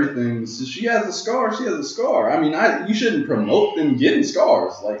everything. So she has a scar. She has a scar. I mean, you shouldn't promote them getting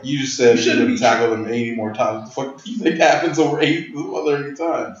scars. Like You just said You you shouldn't should be- tackle them 80 more times. What the fuck do you think happens over 80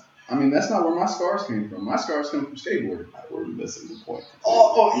 times? I mean, that's not where my scars came from. My scars come from skateboarding. We're missing the point.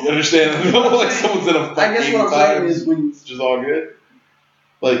 Oh, You understand? Like someone's in a fight I guess 80 what I'm saying times, is when it's just all good.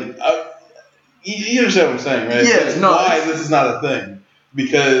 Like, you understand what I'm saying, right? Yeah, That's no, why it's- this is not a thing.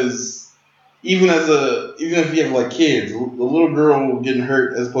 Because even if you have like kids, a little girl getting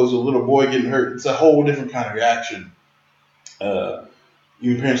hurt as opposed to a little boy getting hurt, it's a whole different kind of reaction.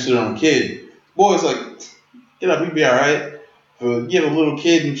 Your parents sit on a kid. Boy's like, get up, you'll be alright. But you have a little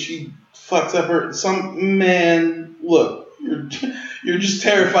kid and she fucks up some man. Look, you're just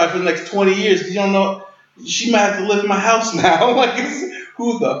terrified for the next 20 years because you don't know she might have to live in my house now. Like,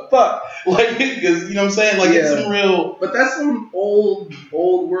 who the fuck? Like, because you know what I'm saying? Like, it's Yeah. some real. But that's some old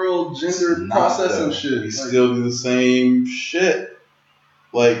world gender Not processing though. shit. We Like, still do the same shit.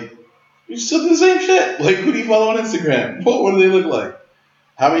 Like, we still do the same shit. Like, who do you follow on Instagram? What do they look like?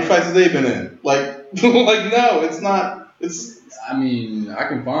 How many fights have they been in? Like, like no, it's not. It's. I mean, I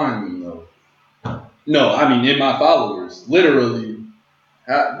can find them though. No, I mean in my followers, literally,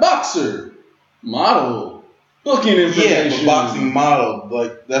 boxer, model, booking information. Yeah, but boxing model,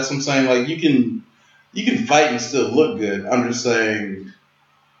 like that's what I'm saying. Like you can fight and still look good. I'm just saying,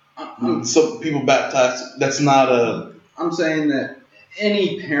 some people baptized. That's not a. I'm saying that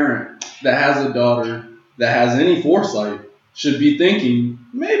any parent that has a daughter that has any foresight should be thinking,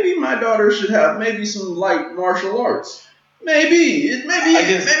 maybe my daughter should have maybe some light martial arts. Maybe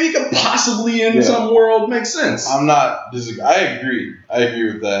it could possibly in some world make sense. I'm not disagreeing. I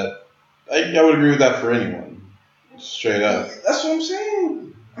agree with that. I would agree with that for anyone, straight up. That's what I'm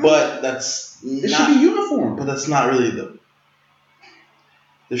saying. But that's It not. should be uniform. But that's not really the.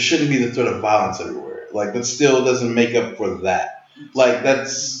 There shouldn't be the threat of violence everywhere. Like that still doesn't make up for that. Like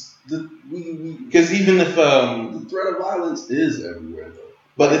that's because even if the threat of violence is everywhere though.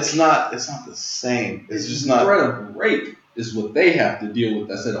 but it's not the same. It's just the not. threat of rape is what they have to deal with.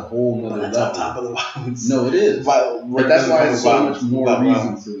 That's at a whole But nother that's on level. top of the violence. No, it is. But that's why it's so much more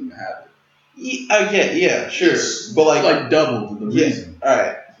reason for them to have it. I get, yeah, sure, It's but like double the reason. all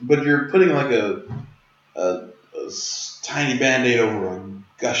right, but you're putting like a tiny band-aid over a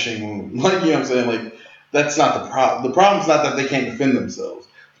gushing wound. Like, you know what I'm saying? Like, that's not the problem. The problem's not that they can't defend themselves.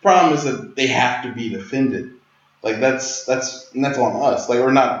 The problem is that they have to be defended. Like, that's on us. Like,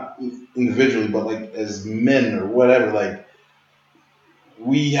 or not individually, but like as men or whatever. Like,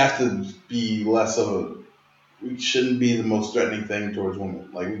 we have to be less of a. We shouldn't be the most threatening thing towards women.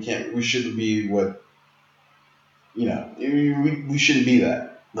 Like, we shouldn't be what. You know, we shouldn't be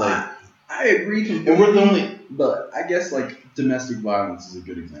that. Like, I agree completely. and we're the only. But I guess like domestic violence is a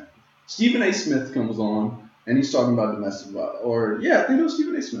good example. Stephen A. Smith comes on and he's talking about domestic violence. Or, I think it was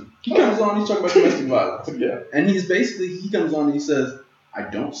Stephen A. Smith. He comes on, he's talking about domestic violence. Yeah. And he comes on and he says, I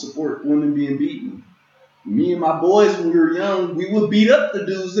don't support women being beaten. Me and my boys, when we were young, we would beat up the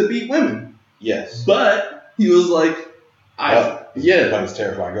dudes that beat women. Yes. But he was like, That was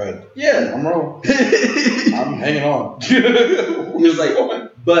terrifying. Go ahead. Yeah. I'm rolling. I'm hanging on. He was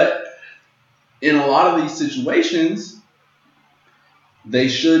like, but in a lot of these situations, they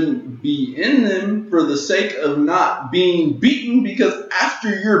shouldn't be in them for the sake of not being beaten, because after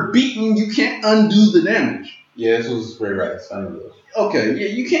you're beaten, you can't undo the damage. Yeah, this was Ray Rice. I know this. Okay, yeah,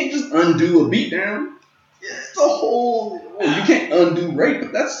 you can't just undo a beatdown. It's a whole... you can't undo rape,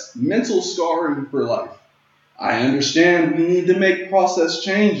 but that's mental scarring for life. I understand we need to make process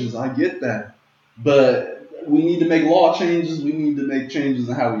changes. I get that. But we need to make law changes. We need to make changes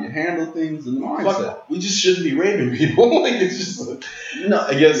in how we handle things and the mindset. We just shouldn't be raping people. Like, it's just... No,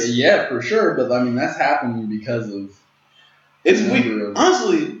 I guess... Yeah, for sure. But, I mean, that's happening because of... It's weird.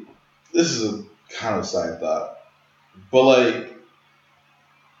 Honestly, this is a kind of side thought. But, like...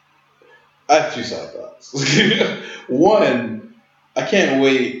 I have two side thoughts. One, I can't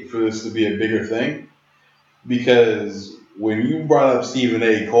wait for this to be a bigger thing, because when you brought up Stephen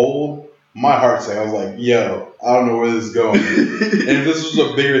A. cold, my heart sank. I was like, yo, I don't know where this is going. And if this was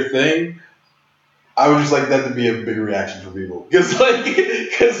a bigger thing, I would just like that to be a bigger reaction for people. Because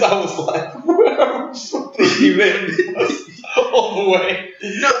I was like, I'm just Stephen A. all the way.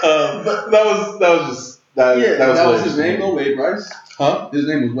 But that was his name though, Wade Rice. Huh? His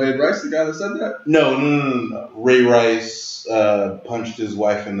name was Wade Rice, the guy that said that? No. Ray Rice punched his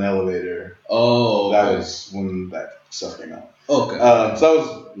wife in the elevator. Oh, that was when that stuff came out. Okay. So that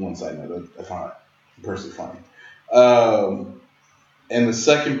was one side note. I found it personally funny. And the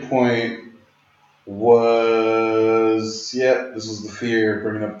second point was, this was the fear of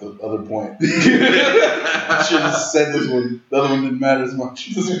bringing up the other point. I should have said this one. The other one didn't matter as much.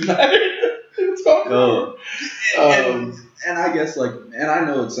 It doesn't matter. It's gone. And I guess, and I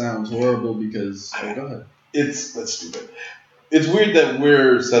know it sounds horrible because... go ahead. That's stupid. It's weird that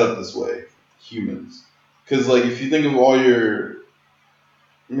we're set up this way, humans. Because, if you think of all your...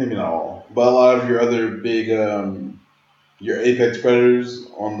 Maybe not all, but a lot of your other big... your apex predators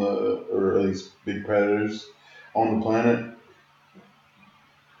or at least big predators on the planet,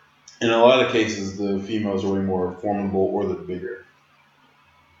 in a lot of cases, the females are way more formidable or they're bigger.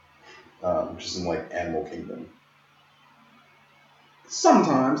 Just in, Animal Kingdom.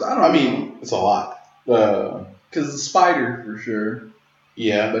 Sometimes, I mean, it's a lot. Because the spider, for sure.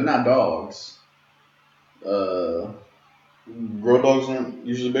 Yeah. But not dogs. Girl dogs aren't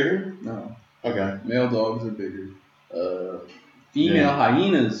usually bigger? No. Okay. Male dogs are bigger. Female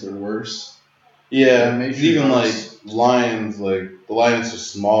hyenas are worse. Yeah. Even, lions, the lions are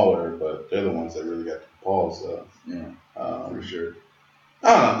smaller, but they're the ones that really got the paws, though. Yeah. For sure. I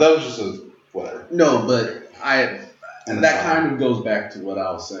don't know. That was just whatever. No, but that kind of goes back to what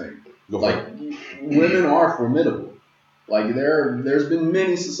I was saying. Women are formidable. There's been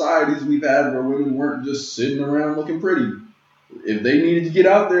many societies we've had where women weren't just sitting around looking pretty. If they needed to get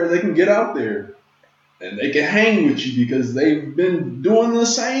out there, they can get out there. And they can hang with you because they've been doing the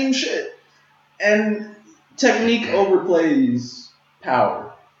same shit. And technique overplays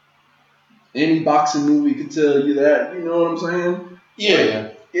power. Any boxing movie could tell you that. You know what I'm saying?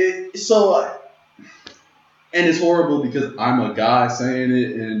 Yeah. And it's horrible because I'm a guy saying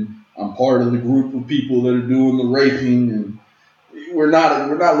it, and I'm part of the group of people that are doing the raping, and we're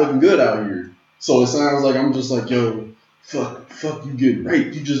not looking good out here. So it sounds like I'm just like, yo, fuck you getting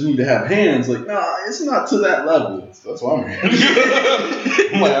raped. You just need to have hands. Nah, it's not to that level. That's why I'm here.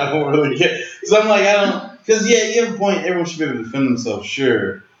 I don't really get. So I'm because you have a point. Everyone should be able to defend themselves,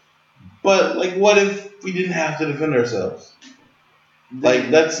 sure. But what if we didn't have to defend ourselves?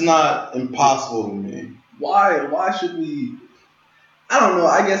 That's not impossible to me. Why should we? I don't know.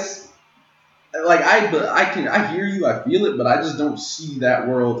 I guess I hear you. I feel it, but I just don't see that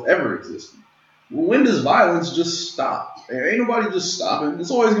world ever existing. When does violence just stop? Ain't nobody just stopping.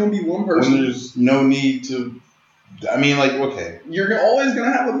 It's always going to be one person. When there's no need to. Okay. You're always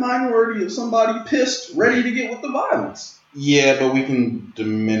going to have a minority of somebody pissed, ready to get with the violence. Yeah, but we can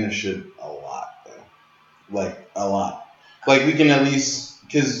diminish it a lot, though. A lot. We can at least,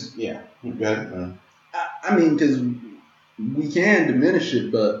 because, go ahead. Because we can diminish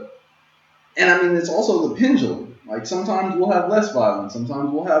it, and it's also the pendulum. Sometimes we'll have less violence, sometimes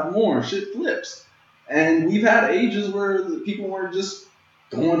we'll have more. Shit flips. And we've had ages where the people weren't just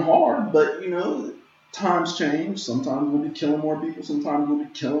going hard, but, times change. Sometimes we'll be killing more people, sometimes we'll be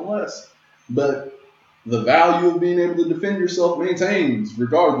killing less. But the value of being able to defend yourself maintains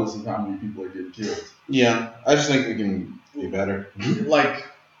regardless of how many people are getting killed. Yeah, I just think we can be better. Like,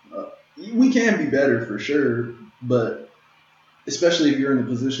 we can be better for sure, but especially if you're in the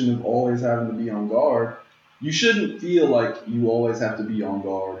position of always having to be on guard, you shouldn't feel like you always have to be on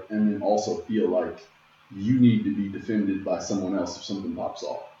guard and then also feel like you need to be defended by someone else if something pops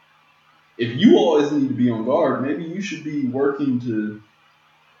off. If you always need to be on guard, maybe you should be working to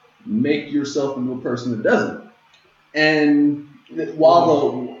make yourself into a person that doesn't. And while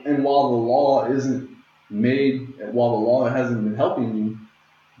the law isn't made, while the law hasn't been helping you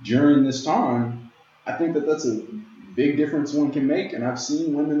during this time, I think that that's a big difference one can make. And I've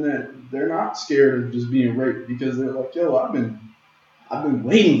seen women that they're not scared of just being raped because they're like, yo, I've been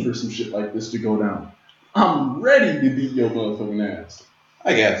waiting for some shit like this to go down. I'm ready to beat your motherfucking ass.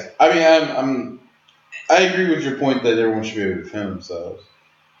 I guess. I mean, I agree with your point that everyone should be able to defend themselves.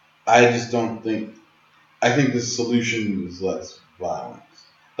 I just don't think. I think the solution is less violence.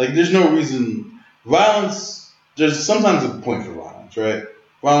 Like, there's no reason. Violence. There's sometimes a point for violence, right?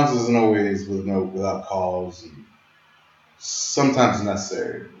 Violence isn't always without cause, and sometimes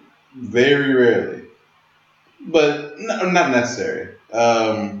necessary. Very rarely, but not necessary.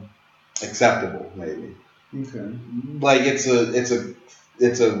 Acceptable, maybe. Okay. Like it's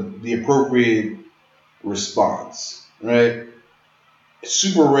the appropriate response, right? It's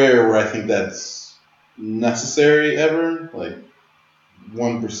super rare where I think that's necessary ever. Like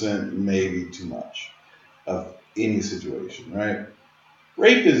 1% maybe too much of any situation, right?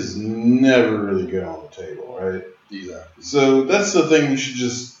 Rape is never really good on the table, right? Exactly. So that's the thing we should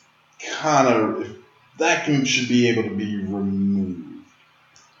just kind of should be able to be removed,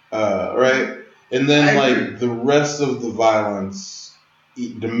 right? And then like the rest of the violence,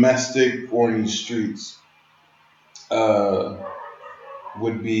 domestic or in these streets,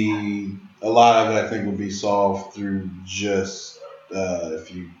 would be a lot of it. I think would be solved through just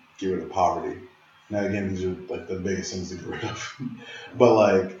if you get rid of poverty. Now again, these are like the biggest things to get rid of, but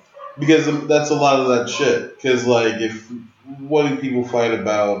like because that's a lot of that shit. Because like what do people fight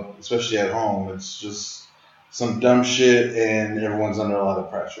about, especially at home? It's just some dumb shit, and everyone's under a lot of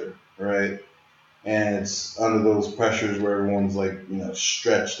pressure, right? And it's under those pressures where everyone's like,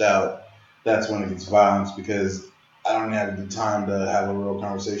 stretched out. That's when it gets violence because I don't have the time to have a real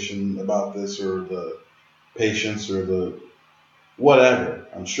conversation about this or the patience or the whatever.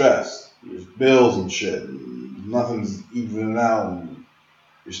 I'm stressed. There's bills and shit. And nothing's evening out, and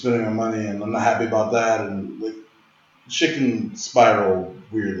you're spending my money, and I'm not happy about that. And like, shit can spiral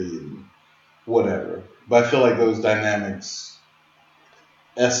weirdly and whatever. But I feel like those dynamics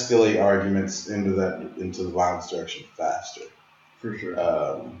escalate arguments into the violence direction faster. For sure.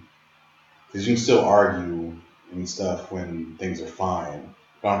 Because you can still argue and stuff when things are fine.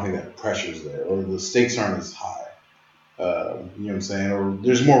 But I don't think that pressure's there, or the stakes aren't as high. You know what I'm saying? Or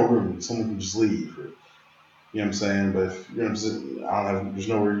there's more room. Someone can just leave. Or, you know what I'm saying? But if there's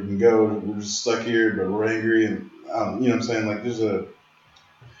nowhere you can go. We're just stuck here, but we're angry, and you know what I'm saying? Like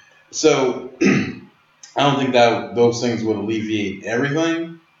so. I don't think that those things would alleviate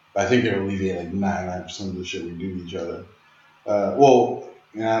everything, but I think they would alleviate like 99% of the shit we do to each other. I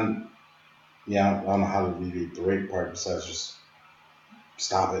don't know how to alleviate the rape part besides just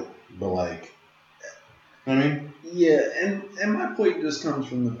stop it. But like, you know what I mean? Yeah, and my point just comes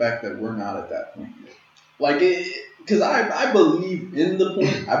from the fact that we're not at that point yet. Like, because I believe in the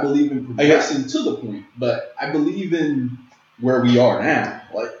point, I believe in progressing to the point, but I believe in where we are now.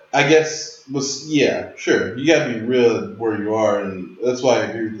 Like, I guess, yeah, sure. You gotta be real at where you are, and that's why I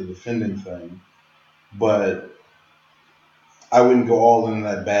agree with the defending thing. But I wouldn't go all in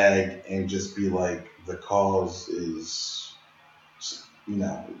that bag and just be like, the cause is,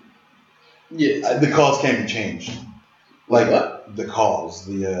 yeah, the cause can't be changed. Like what? The cause,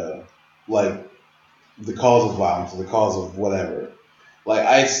 the cause of violence, the cause of whatever. Like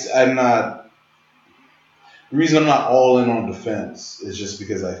I'm not. The reason I'm not all in on defense is just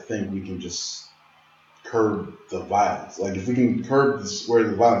because I think we can just curb the violence. Like if we can curb where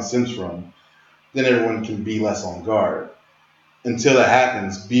the violence stems from, then everyone can be less on guard. Until that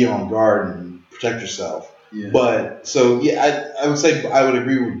happens, be on guard and protect yourself. Yeah. But so yeah, I would say I would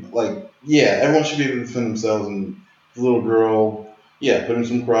agree with everyone should be able to defend themselves. And the little girl, put in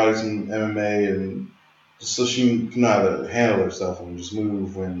some karate, some MMA, and just so she can know how to handle herself and just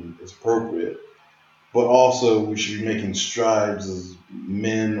move when it's appropriate. But also, we should be making strides as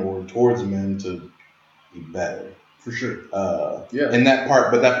men or towards men to be better. For sure. And that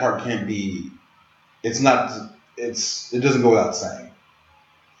part can't be. It's not. It doesn't go without saying.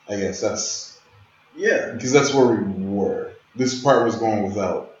 I guess that's. Yeah. Because that's where we were. This part was going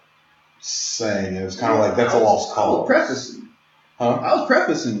without saying. It was kind of like that's a lost cause. Prefacing. Huh? I was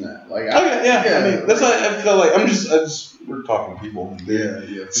prefacing that. Like, Okay, yeah. I mean, that's why I feel like I just we're talking to people.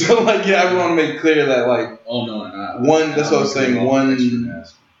 Yeah. So like, yeah, I want to make clear that like, oh no, and that's what I was saying. One,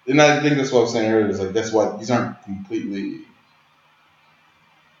 and I think that's what I was saying earlier. Is like that's why these aren't completely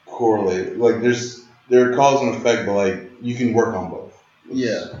correlated. Like, there are cause and effect, but like you can work on both.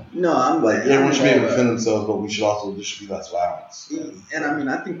 No, I'm like everyone should be able to defend themselves, but there should be less violence. And I mean,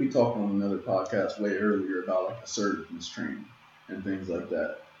 I think we talked on another podcast way earlier about like assertiveness training and things like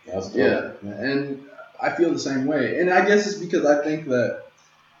that. Yeah, and I feel the same way. And I guess it's because I think that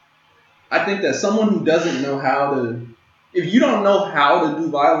someone who doesn't know how to, if you don't know how to do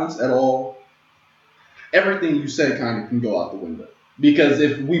violence at all, everything you say kind of can go out the window. Because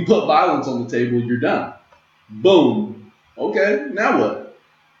if we put violence on the table, you're done. Boom. Okay, now what?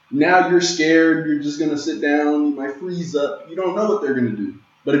 Now you're scared, you're just going to sit down, you might freeze up, you don't know what they're going to do.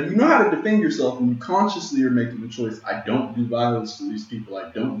 But if you know how to defend yourself and you consciously are making the choice, I don't do violence to these people, I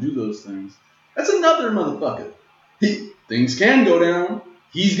don't do those things, that's another motherfucker. Things can go down,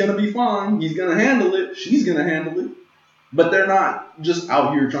 he's going to be fine, he's going to handle it, she's going to handle it. But they're not just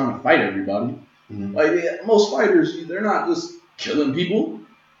out here trying to fight everybody. Mm-hmm. Like most fighters, they're not just killing people.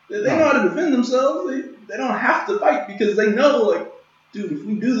 They know how to defend themselves. They don't have to fight because they know, like, dude, if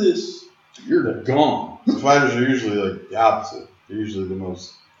we do this, you're gone. The fighters are usually like the opposite. They're usually the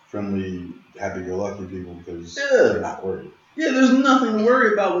most friendly, happy-go-lucky people because they're not worried. Yeah, there's nothing to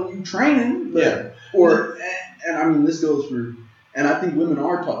worry about when you're training. And I mean, this goes for, and I think women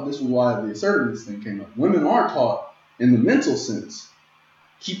are taught, this is why the assertiveness thing came up. Women are taught in the mental sense,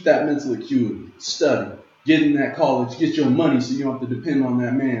 keep that mental acuity, study, get in that college, get your money so you don't have to depend on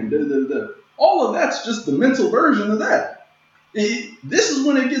that man, All of that's just the mental version of that. This is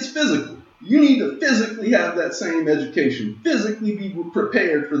when it gets physical. You need to physically have that same education, physically be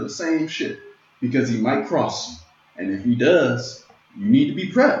prepared for the same shit, because he might cross you. And if he does, you need to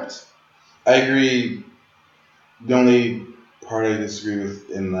be prepped. I agree. The only part I disagree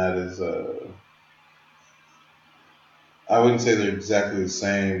with in that is I wouldn't say they're exactly the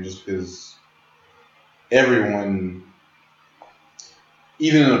same, just because everyone,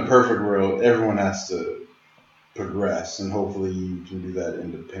 even in a perfect world, everyone has to progress, and hopefully you can do that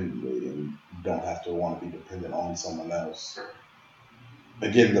independently and don't have to want to be dependent on someone else.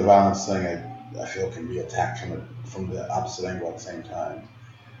 Again, the violence thing I feel can be attacked from the opposite angle at the same time.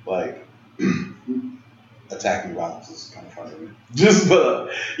 Like, attacking violence is kind of funny to me. Just a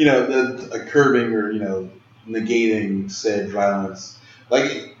curbing or negating said violence.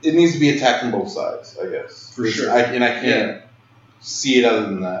 Like, it needs to be attacked from both sides, I guess. For sure. I can't see it other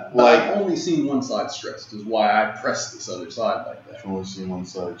than that. But I've only seen one side stressed, is why I press this other side like that. I've only seen one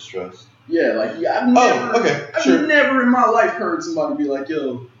side stressed. Yeah, like I've never in my life heard somebody be like,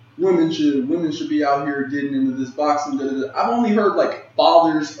 yo, women should be out here getting into this boxing. I've only heard like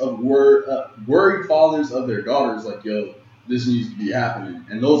fathers of worried fathers of their daughters like, yo, this needs to be happening.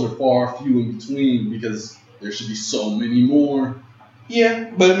 And those are far few in between because there should be so many more. Yeah,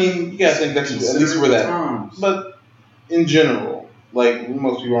 but I mean, you gotta think that's at least where that times. But in general, like,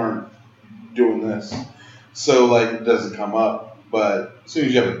 most people aren't doing this. So, like, it doesn't come up. But as soon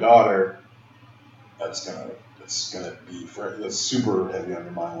as you have a daughter, that's gonna be that's super heavy on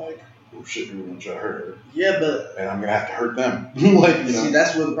your mind. Like, oh shit, people are gonna try to hurt her. Yeah, but and I'm gonna have to hurt them. See,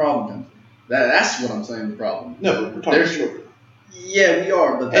 that's where the problem comes from. That's what I'm saying. The problem. No, but we're talking children. Yeah, we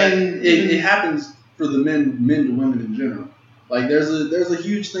are, but it happens for the men to women in general. Like, there's a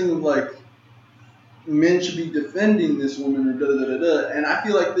huge thing of like, men should be defending this woman or and I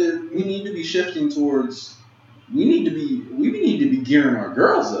feel like we need to be shifting towards. We need to be gearing our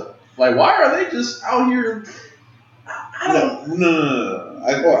girls up. Like, why are they just out here? I don't. No.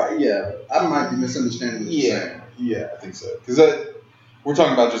 I might be misunderstanding what you're saying. Yeah, I think so. Because we're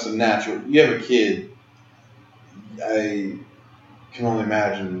talking about just a natural. You have a kid. I can only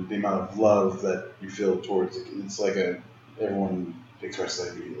imagine the amount of love that you feel towards it. It's like everyone expresses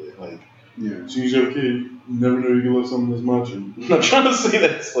that immediately. Like, as soon as you have a kid, you never know you can love someone this much. And I'm not trying to say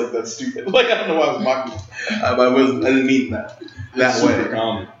that it's like that's stupid. Like, I don't know why I was mocking. I didn't mean that way.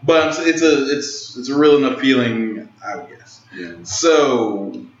 Common. But it's a real enough feeling, I would guess. Yeah.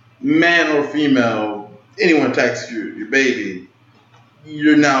 So, man or female, anyone attacks your baby,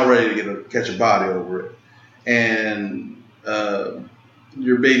 you're now ready to catch a body over it, and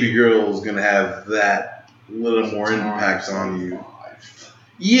your baby girl is gonna have that little more impact on you.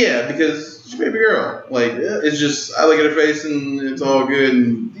 Yeah, because it's your baby girl. Like, it's just, I look at her face and it's all good.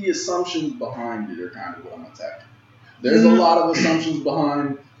 And the assumptions behind it are kind of what I'm attacking. There's a lot of assumptions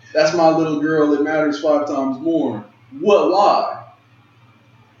behind, that's my little girl, it matters 5 times more. What?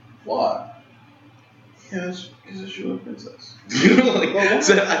 Why? Yeah, because she's a princess.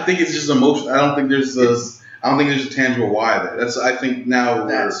 So I think it's just emotional. I don't think there's a tangible why there. I think now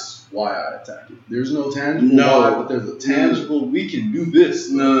that's why I attack it. There's no tangible why, but there's a tangible. We can do this.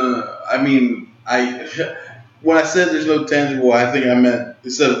 No. I mean, when I said there's no tangible why, I think I meant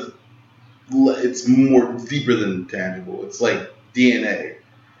instead of it's more deeper than tangible. It's like DNA.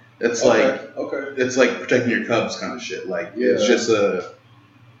 It's it's like protecting your cubs kind of shit. Like it's just a.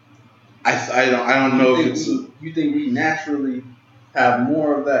 I don't know if it's. You think we naturally have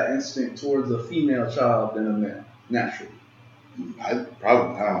more of that instinct towards a female child than a male? Naturally. I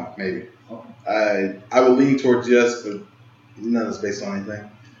don't know, maybe. Okay. I would lean towards yes, but none of it's based on anything.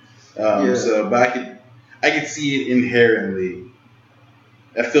 So, but I could see it inherently.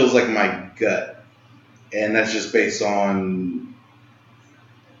 That feels like my gut, and that's just based on.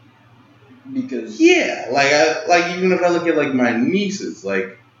 Because like even if I look at like my nieces,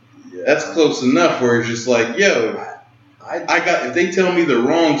 like that's close enough where it's just like, yo, if they tell me the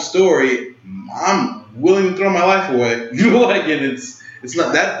wrong story, I'm willing to throw my life away. Like it's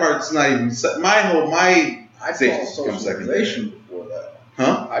not that part's not even my I call socialization before that.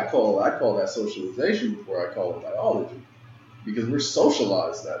 Huh? I call that socialization before I call it biology. Because we're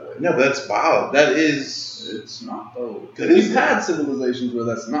socialized that way. No, but that's biology. That is. It's not though. Because we've had civilizations where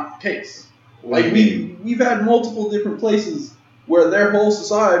that's not the case. Like we've had multiple different places where their whole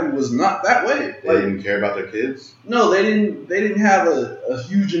society was not that way. They didn't care about their kids? No, they didn't have a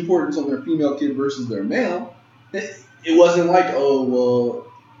huge importance on their female kid versus their male. It wasn't like, oh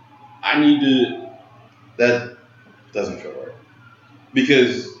well, I need to. That doesn't feel right.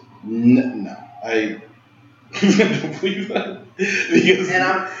 Because no, I don't believe that. Because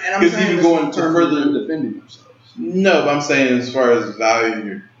I'm saying even going to further defending themselves. No, but I'm saying as far as valuing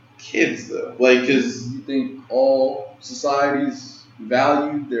your kids though, like because you think all societies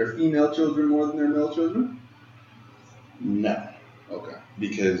value their female children more than their male children? No. Okay.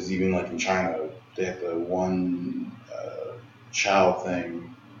 Because even like in China, they have the one child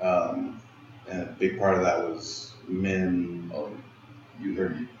thing, and a big part of that was men. Oh, you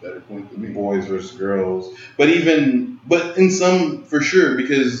heard me. Better point than me. Boys versus girls, but in some for sure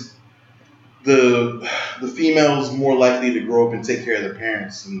because the female's more likely to grow up and take care of their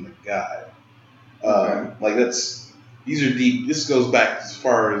parents than the guy. Okay. Like these are deep. This goes back as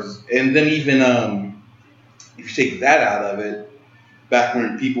far as, and then even if you take that out of it, back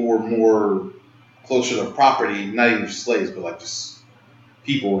when people were more closer to property, not even slaves, but like just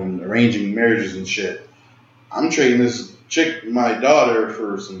people and arranging marriages and shit. I'm trading this chick, my daughter,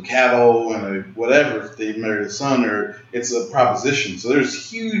 for some cattle and a whatever if they married a son, or it's a proposition. So there's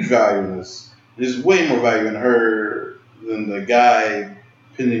huge value in this. There's way more value in her than the guy,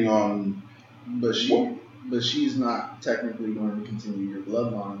 depending on. But she's not technically going to continue your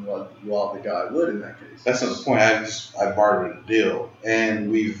bloodline while the guy would in that case. That's not the point. I bartered a deal,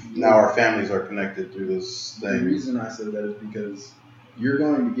 and now our families are connected through this thing. The reason I said that is because you're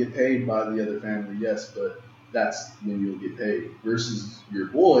going to get paid by the other family, yes, but that's when you'll get paid. Versus your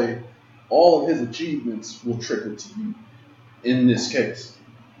boy, all of his achievements will trickle to you. In this case.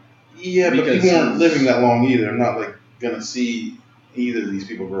 Yeah, but people aren't living that long either. I'm not like gonna see either of these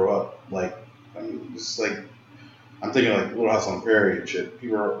people grow up. Like, I mean, it's like I'm thinking like Little House on the Prairie and shit.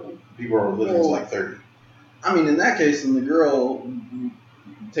 People are living to like 30. I mean, in that case, then the girl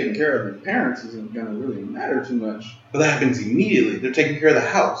taking care of their parents isn't gonna really matter too much. But that happens immediately. They're taking care of the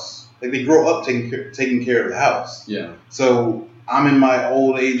house. Like they grow up taking care of the house. Yeah. So I'm in my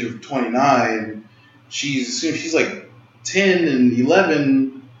old age of 29. She's like 10 and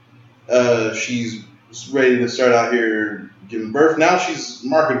 11. She's ready to start out here giving birth. Now she's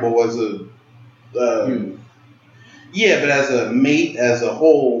marketable as a yeah, but as a mate, as a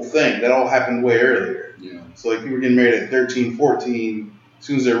whole thing. That all happened way earlier. Yeah. So like people are getting married at 13, 14 as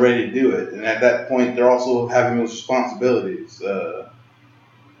soon as they're ready to do it. And at that point they're also having those responsibilities.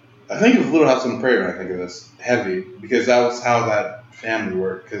 I think of Little House on the Prairie when I think of this heavy because that was how that family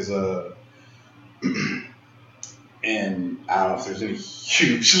worked. Because and I don't know if there's any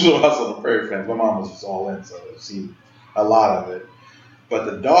huge Little House on the Prairie fans. My mom was just all in, so I've seen a lot of it. But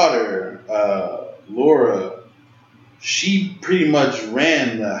the daughter, Laura, she pretty much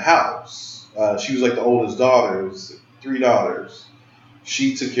ran the house. She was like the oldest daughter. It was 3 daughters.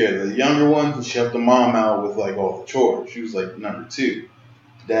 She took care of the younger ones, and she helped the mom out with like all the chores. She was like number 2.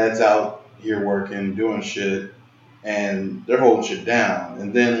 Dad's out here working, doing shit, and they're holding shit down.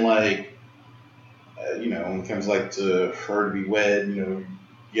 And then like, when it comes like to her to be wed, you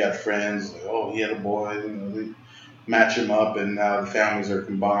got friends like, oh, he had a boy, they match him up, and now the families are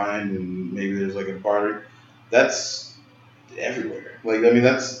combined, and maybe there's like a party. That's everywhere. Like, I mean,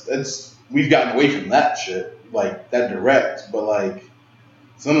 that's we've gotten away from that shit, like that direct, but like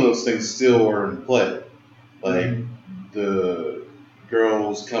some of those things still are in play. Like the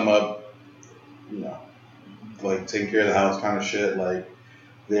girls come up, you know, like taking care of the house kind of shit. Like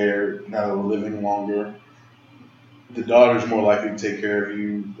they're now that we're living longer, the daughter's more likely to take care of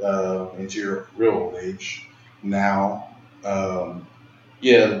you into your real old age. Now,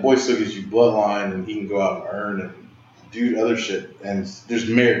 yeah, the boy still gives you bloodline, and he can go out and earn and do other shit, and there's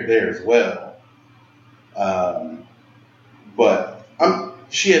merit there as well. But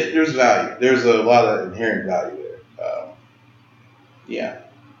there's value. There's a lot of inherent value there. Yeah.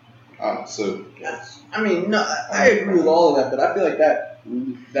 So yes. I mean, no, I agree with all of that, but I feel like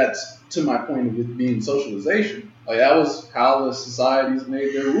that's to my point of it being socialization. Like that was how the societies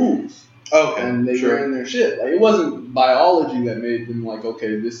made their rules. Okay. And they ran their shit. Like it wasn't biology that made them like,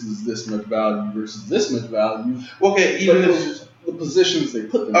 okay, this is this much value versus this much value. Okay, even but it was just the positions they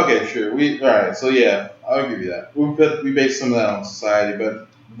put them in. Okay, sure. All right. So yeah, I'll give you that. We base some of that on society, but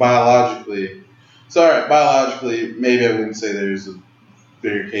biologically, maybe I wouldn't say there's a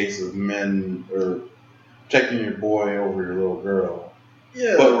bigger case of men or protecting your boy over your little girl.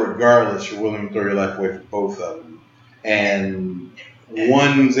 Yeah. But regardless, you're willing to throw your life away for both of them, and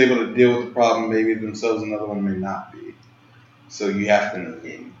one's able to deal with the problem maybe themselves, another one may not be. So you have to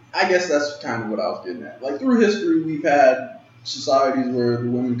intervene. I guess that's kind of what I was getting at. Like through history, we've had societies where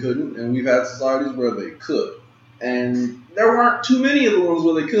the women couldn't, and we've had societies where they could. And there weren't too many of the ones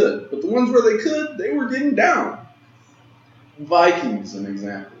where they could, but the ones where they could, they were getting down. Vikings, an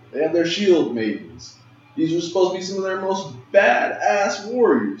example. They had their shield maidens. These were supposed to be some of their most badass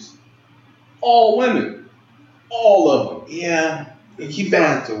warriors. All women. All of them. Yeah. You keep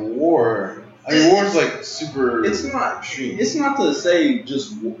that to war. I mean, war's like super. It's not. Extreme. It's not to say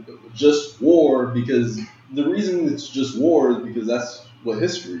just war, because the reason it's just war is because that's what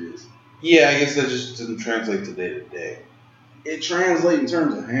history is. Yeah, I guess that just doesn't translate to day to day. It translates in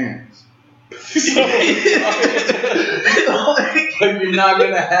terms of hands. Like you're not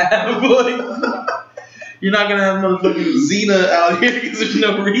gonna have motherfucking Xena out here because there's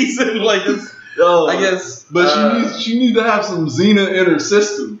no reason. Like this. I guess, but she needs to have some Xena in her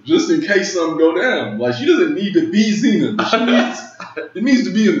system just in case something go down. Like she doesn't need to be Xena, but it needs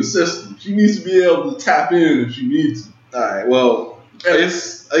to be in the system. She needs to be able to tap in if she needs to. All right. Well, I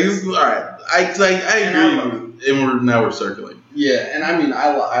guess all right. I agree, and we're circling. Yeah, and I mean,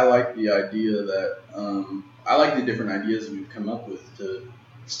 I like the idea that I like the different ideas we've come up with to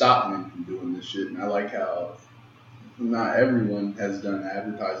stop men from doing this shit, and I like how not everyone has done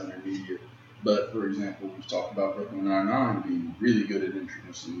advertising or media. But, for example, we've talked about Brooklyn Nine-Nine being really good at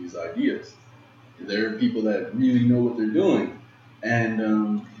introducing these ideas. There are people that really know what they're doing,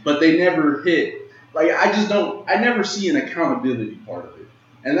 and but they never hit. Like, I never see an accountability part of it.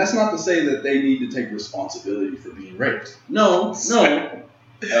 And that's not to say that they need to take responsibility for being raped. No. I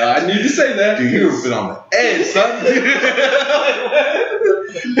need to say that. Dude, you've been on the edge, son.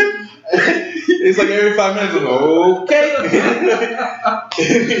 It's like every 5 minutes, I'm okay.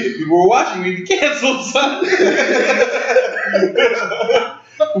 If people were watching, we'd be canceled, son.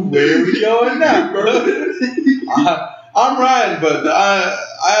 Where are we going now, bro? I'm riding, but I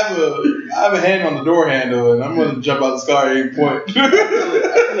have a hand on the door handle, and I'm going to jump out the car at any point. I feel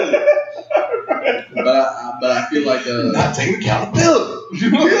it. But I feel like not taking accountability.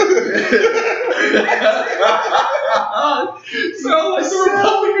 Sound like the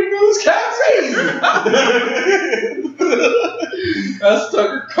Republican newscast. That's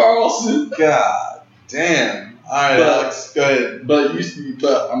Tucker Carlson. God damn. All right, Alex, go ahead. But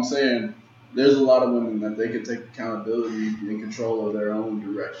I'm saying there's a lot of women that they can take accountability and control of their own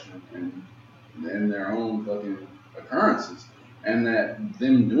direction and their own fucking occurrences, and that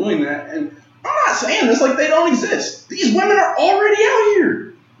them doing that. And I'm not saying this like they don't exist. These women are already out here.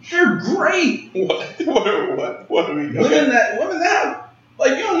 They're great. What are we doing? Women that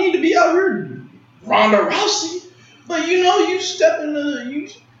like, you don't need to be out here Ronda Rousey, but you step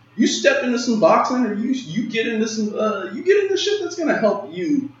into some boxing, or you get into shit that's gonna help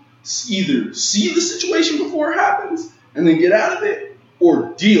you either see the situation before it happens and then get out of it,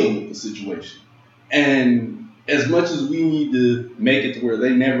 or deal with the situation. And as much as we need to make it to where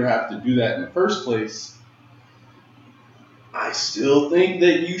they never have to do that in the first place, I still think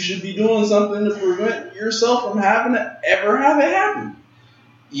that you should be doing something to prevent yourself from having to ever have it happen.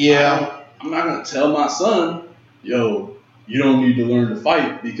 Yeah. I'm not going to tell my son, yo, you don't need to learn to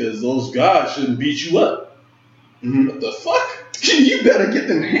fight because those guys shouldn't beat you up. Mm-hmm. What the fuck? You better get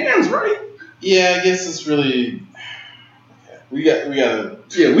them hands right. Yeah, I guess it's really... We gotta...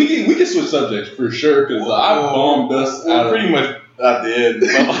 Yeah, we can switch subjects for sure, because I bombed us out pretty much at the end, but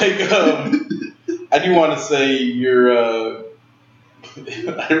I do want to say you're.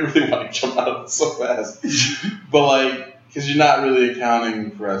 I really want to jump out of it so fast, but because you're not really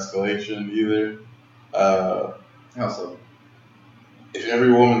accounting for escalation either. How so? If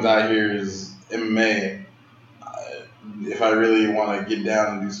every woman's out here is MMA, if I really want to get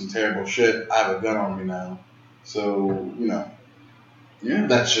down and do some terrible shit, I have a gun on me now. So Yeah.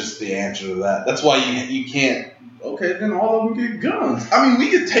 that's just the answer to that. That's why you can't. Okay, then all of them get guns. I mean, we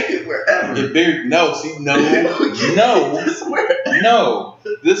can take it wherever. Get bigger. No, see, no.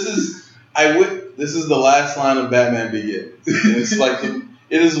 This is the last line of Batman Begins. And it's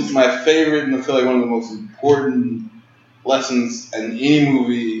it is my favorite, and I feel like one of the most important lessons in any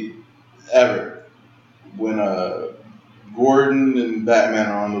movie ever. When Gordon and Batman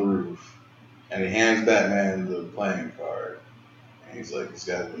are on the roof, and he hands Batman the playing card, and he's like, "This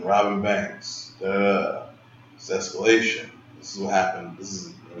guy's been robbing banks. Da da da. It's escalation. This is what happened. This is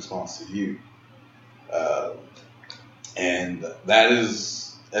in response to you." And that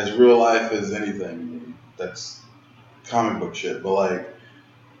is as real life as anything. That's comic book shit. But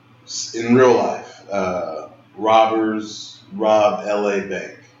in real life, robbers robbed LA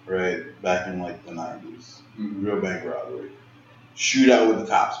Bank, right? Back in the 90s. Mm-hmm. Real bank robbery. Shootout with the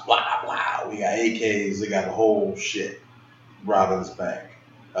cops. Blah, blah. We got AKs. They got the whole shit. Robbing this bank.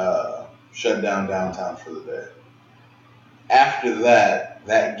 Shut down downtown for the day. After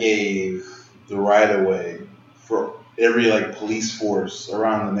that gave the right of way for every police force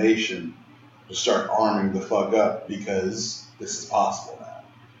around the nation to start arming the fuck up, because this is possible now.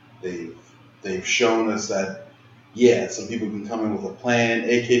 They've shown us that some people can come in with a plan,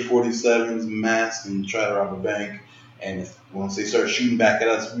 AK-47s, masks, and try to rob a bank. And once they start shooting back at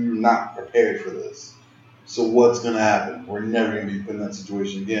us, we were not prepared for this. So what's gonna happen? We're never gonna be put in that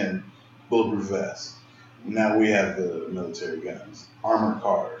situation again. Bulletproof vest. Now we have the military guns, armored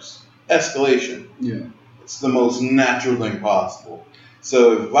cars, escalation. Yeah. It's the most natural thing possible.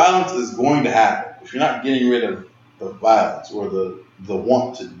 So if violence is going to happen, if you're not getting rid of the violence or the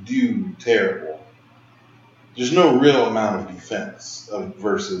want to do terrible, there's no real amount of defense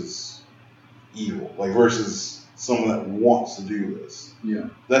versus evil, versus someone that wants to do this. Yeah.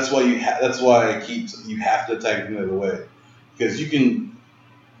 That's why you have to attack it the other way, because you can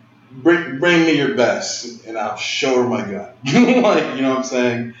bring me your best and I'll show her my gun. You know what I'm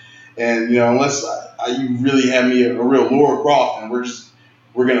saying? And unless you really have me a real Laura Croft and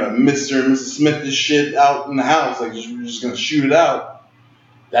we're gonna Mr. and Mrs. Smith this shit out in the house, we're just gonna shoot it out.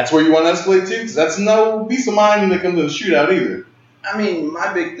 That's where you want to escalate to, because that's no peace of mind when it comes to the shootout either. I mean,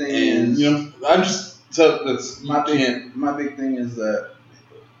 my big thing is my big thing is that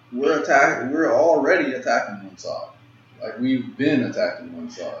we're already attacking one side. We've been attacking one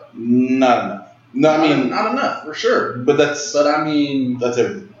side. Not enough. No, not enough for sure. But that's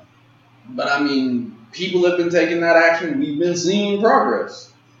everything. But people have been taking that action. We've been seeing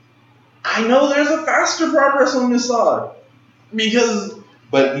progress. I know there's a faster progress on this side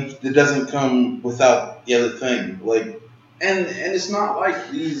but it doesn't come without the other thing. And it's not like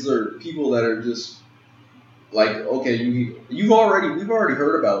these are people that are just okay, we've already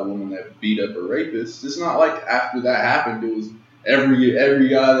heard about a woman that beat up a rapist. It's not like after that happened, it was every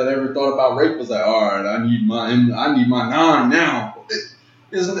guy that ever thought about rape was like, all right, I need my 9 now.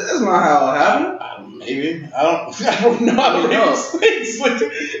 That's not how it happened. Maybe I don't know.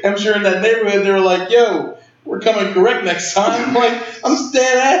 I'm sure in that neighborhood they were like, "Yo, we're coming correct next time." I'm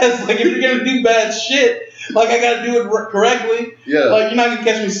dead ass. If you're gonna do bad shit, I gotta do it correctly. Yeah. You're not gonna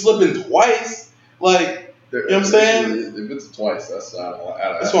catch me slipping twice. You know what I'm saying? If it's twice, that's out.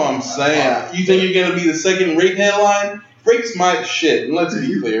 That's what I'm saying. You think you're gonna be the second rape headline? Rape's my shit, and let's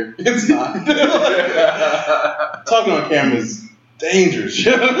be clear, it's not. Talking on camera is dangerous.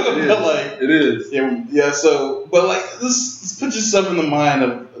 It is. Yeah. So, this put yourself in the mind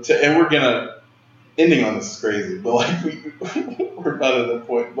and we're gonna ending on this is crazy, but we're about at that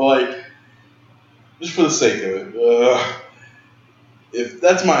point. But just for the sake of it, if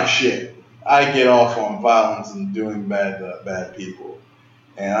that's my shit, I get off on violence and doing bad people,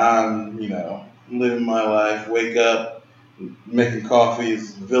 and I'm living my life. Wake up, making coffee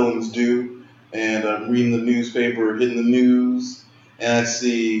as villains do, and I'm reading the newspaper, hitting the news, and I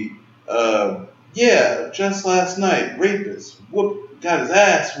see, just last night, rapist got his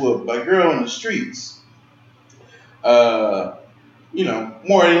ass whooped by a girl in the streets. More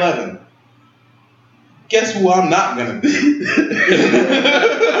at 11. Guess who I'm not gonna be?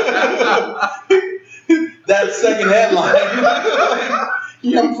 That second headline. I'm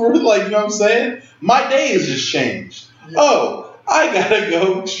you know what I'm saying? My day has just changed. Oh, I gotta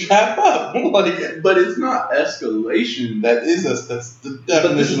go strap up. Like, but it's not escalation. that's the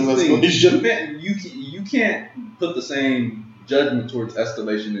definition of escalation. You can't put the same judgment towards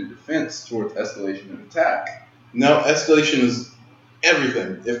escalation and defense towards escalation and attack. No, escalation is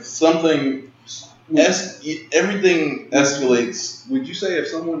everything. If something, everything escalates. Would you say if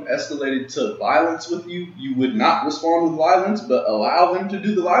someone escalated to violence with you, you would not respond with violence, but allow them to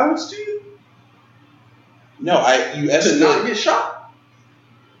do the violence to you? No, you escalate to not get shot.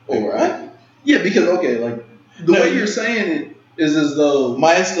 Or what? Yeah, because like the way you're saying it is as though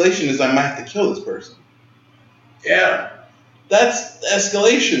my escalation is I might have to kill this person. Yeah, that's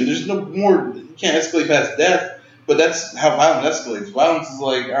escalation. There's no more. You can't escalate past death. But that's how violence escalates. Violence is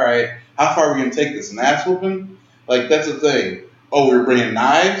like, all right, how far are we gonna take this? An ass whooping? Like that's the thing. Oh, we're bringing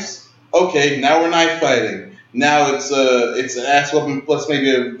knives. Okay, now we're knife fighting. Now it's an ass whooping plus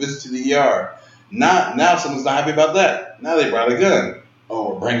maybe a visit to the ER. Now someone's not happy about that. Now they brought a gun.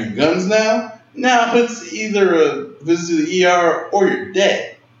 Oh, we're bringing guns now? Now it's either a visit to the ER or you're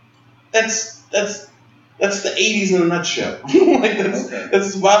dead. That's the 80s in a nutshell. Like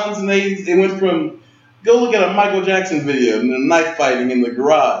that's violence in the 80s. It went from go look at a Michael Jackson video and the knife fighting in the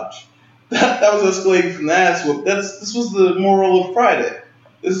garage. That was escalating from the ass whoop. This was the moral of Friday.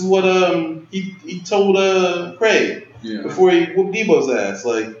 This is what he told Craig before he whooped Debo's ass.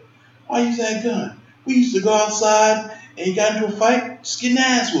 Like, why use that gun? We used to go outside and you got into a fight, just get an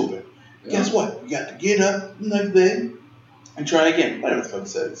ass whooping. Yeah. Guess what? You got to get up the next day and try again. Whatever the fuck he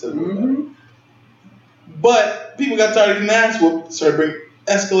said. But people got tired of getting an ass whooped, started bringing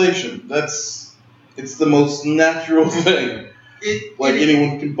escalation. It's the most natural thing.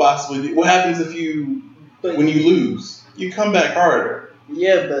 Anyone can possibly do. What happens when you lose? You come back harder.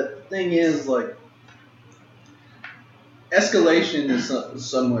 Yeah, but the thing is, like, escalation is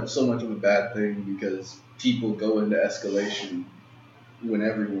so much of a bad thing because people go into escalation when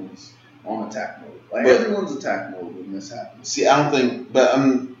everyone's on attack mode. Like, everyone's attack mode when this happens. See, I don't think, but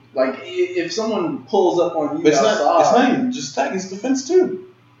like, if someone pulls up on you outside, it's not even just attack; it's defense too.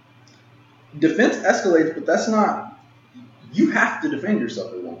 Defense escalates, but that's not. You have to defend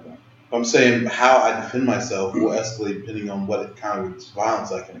yourself at one point. I'm saying how I defend myself will escalate depending on what kind of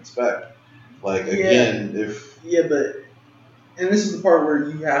violence I can expect. Like again, and this is the part where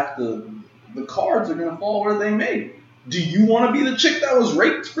you have to. The cards are gonna fall where they may. Do you want to be the chick that was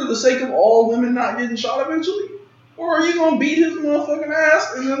raped for the sake of all women not getting shot eventually, or are you gonna beat his motherfucking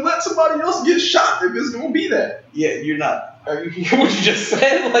ass and then let somebody else get shot if it's gonna be that? Yeah, you're not. Are you hear what you just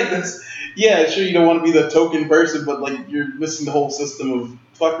said? Like this. Yeah, sure, you don't want to be the token person, but like you're missing the whole system of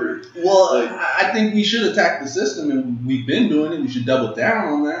fuckery. Well, like, I think we should attack the system, and we've been doing it. We should double down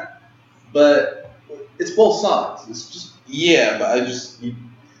on that. But it's both sides. It's just but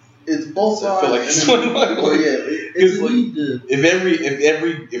it's both sides. I feel like it's it's like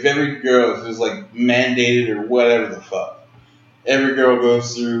if every girl, if it was like mandated or whatever the fuck, every girl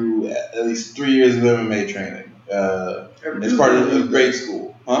goes through at least 3 years of MMA training as part of grade school.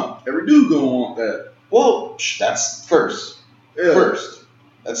 Huh? Every dude gonna want that. Well, that's first. Yeah. First.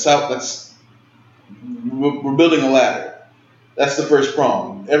 We're building a ladder. That's the first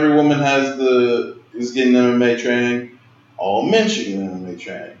prong. Every woman is getting MMA training. All men should get MMA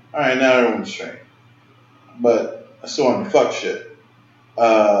training. Alright, now everyone's trained. But I still want to fuck shit.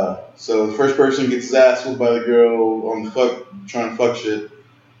 So the first person gets his ass whooped by the girl on trying to fuck shit.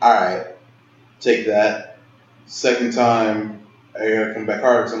 Alright. Take that. Second time, I gotta come back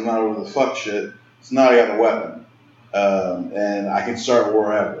hard because I'm not over the fuck shit. So now I got a weapon. And I can start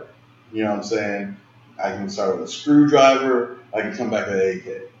wherever. You know what I'm saying? I can start with a screwdriver. I can come back with an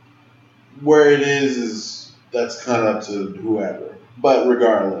AK. Where it is that's kind of up to whoever. But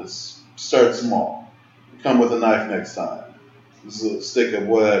regardless, start small. Come with a knife next time. Just a stick of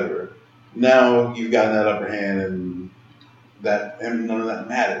whatever. Now you've gotten that upper hand and none of that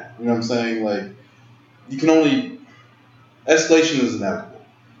mattered. You know what I'm saying? Like, you can only... Escalation is inevitable.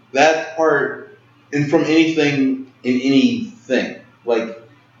 That part, and from anything in anything, like,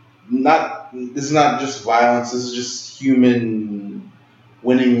 this is not just violence, this is just human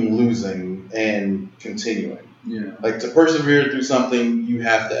winning, losing, and continuing. Yeah. Like, to persevere through something, you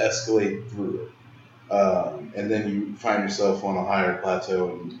have to escalate through it. And then you find yourself on a higher plateau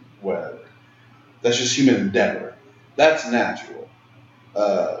and whatever. That's just human endeavor. That's natural.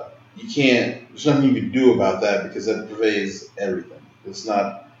 There's nothing you can do about that because that pervades everything. It's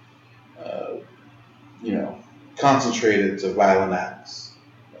not, concentrated to violent acts,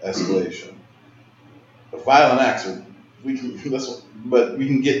 escalation. But violent acts we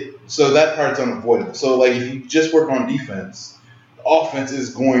can get, so that part's unavoidable. So like if you just work on defense, the offense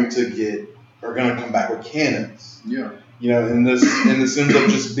is going to come back with cannons. Yeah. and this ends up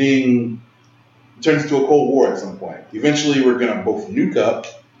just being turns into a Cold War at some point. Eventually, we're gonna both nuke up,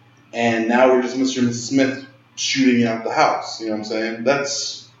 and now we're just Mr. and Mrs. Smith shooting out the house. You know what I'm saying?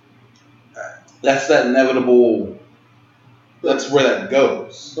 That's that inevitable. That's where that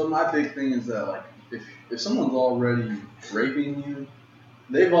goes. But my big thing is that, like, if someone's already raping you,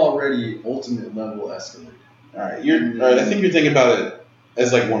 they've already ultimate level escalated. All right. I think you're thinking about it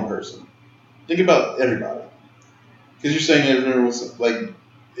as like one person. Think about everybody, because you're saying everyone's like,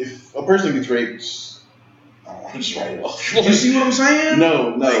 if a person gets raped, I'm just write it off. You see what I'm saying?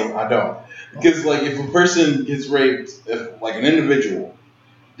 No, I don't. Because like, if a person gets raped, if like an individual,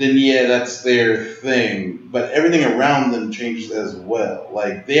 then yeah, that's their thing. But everything around them changes as well.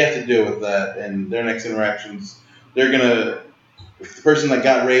 Like, they have to deal with that, and their next interactions, they're gonna. If the person that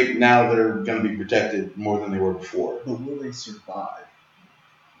got raped, now they're gonna be protected more than they were before. But will they survive?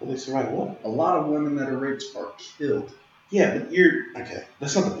 Will they survive what? A lot of women that are raped are killed. Yeah, but okay.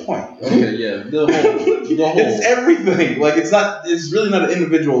 That's not the point. Okay, yeah, the whole. It's everything. Like, it's really not an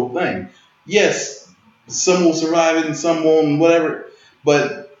individual thing. Yes, some will survive it and some won't, and whatever.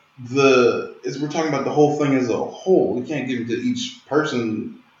 But we're talking about the whole thing as a whole. We can't get into each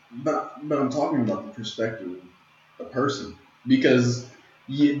person. But I'm talking about the perspective of a person, because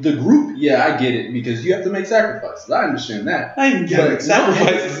the group. Yeah, I get it, because you have to make sacrifices. I understand that. I even get it.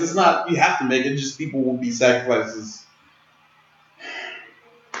 Sacrifices. It's not you have to make it. Just people will be sacrifices.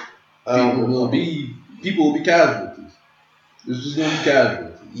 People will be casualties. It's just gonna be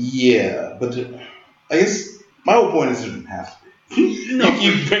casualties. Yeah, but I guess my whole point is it doesn't have to be. You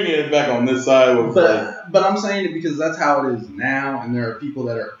keep bringing it back on this side. But I'm saying it because that's how it is now, and there are people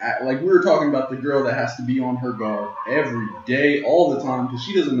that are like we were talking about the girl that has to be on her guard every day, all the time, because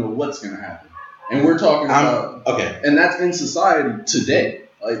she doesn't know what's gonna happen. And we're talking about and that's in society today.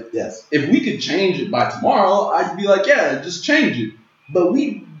 Like, yes, if we could change it by tomorrow, I'd be like, yeah, just change it. But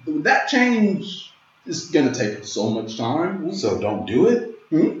that change is gonna take so much time. So don't do it.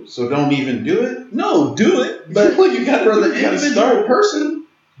 So don't even do it. No, do it. But you got for the individual person,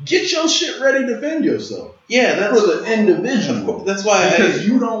 get your shit ready to defend yourself. Yeah, that's for the individual. That's why because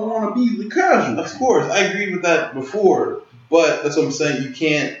you don't want to be the casual. Of course, I agreed with that before, but that's what I'm saying. You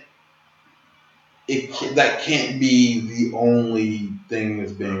can't. That can't be the only thing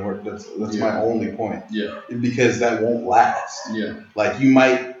that's being worked. That's my only point. Yeah. Because that won't last. Yeah. Like, you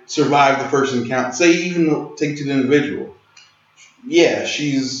might survive the first encounter. Say even take to the individual. Yeah,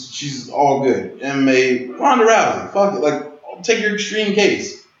 she's all good. MMA, Ronda Rousey, fuck it. Like, take your extreme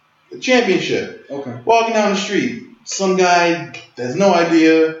case. The championship. Okay. Walking down the street, some guy has no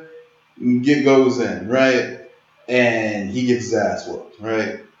idea, goes in, right? And he gets his ass whooped,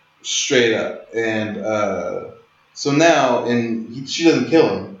 right? Straight up. And so now, she doesn't kill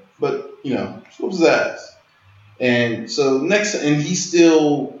him, but, she whoops his ass. And so he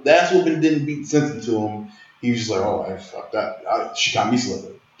still, the ass whooping didn't beat sense into him. He was just like, oh, I fucked that. She got me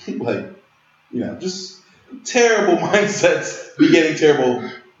slipping. Like, just terrible mindsets begetting terrible,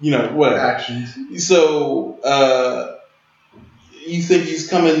 whatever. Actions. So, you think he's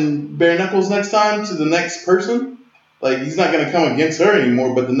coming bare knuckles next time to the next person? Like, he's not going to come against her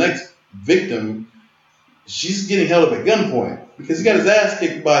anymore, but the next victim, she's getting held up at gunpoint because he got his ass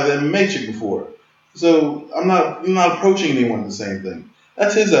kicked by the MMA chick before. So, I'm not approaching anyone the same thing.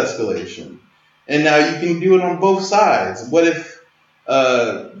 That's his escalation. And now you can do it on both sides. What if,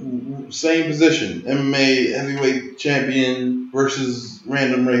 same position, MMA heavyweight champion versus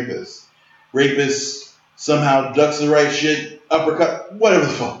random rapist. Rapist somehow ducks the right shit, uppercut, whatever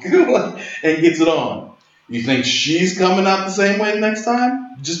the fuck, and gets it on. You think she's coming out the same way next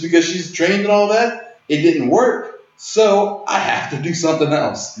time? Just because she's trained and all that? It didn't work, so I have to do something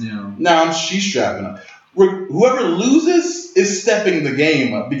else. Yeah. Now she's strapping up. Whoever loses is stepping the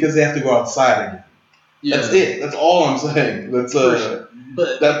game up because they have to go outside again. Yeah. That's it. That's all I'm saying. That's sure.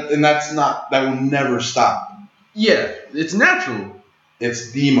 That will never stop. Yeah, it's natural.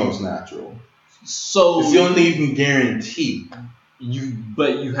 It's the most natural. So it's the only thing you can guarantee.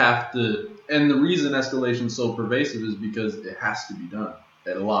 But you have to, and the reason escalation is so pervasive is because it has to be done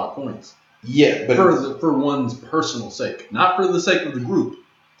at a lot of points. Yeah, but for one's personal sake, not for the sake of the group,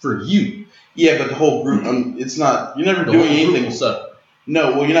 for you. Yeah, but the whole group, it's not. You're never doing anything.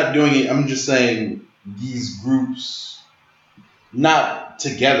 No, well, you're not doing it. I'm just saying these groups, not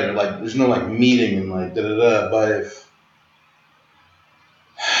together. Like, there's no like meeting and like da da da. But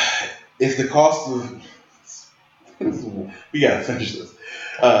if the cost of we gotta finish this.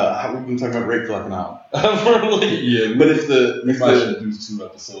 We've been talking about rape for like an hour. Yeah, but if we might should do 2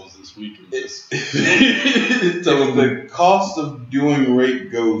 episodes this week. So if the cost of doing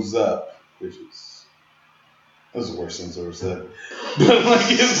rape goes up, which is That was the worst thing I've ever said. But like,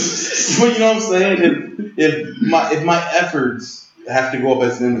 but you know what I'm saying? If my efforts have to go up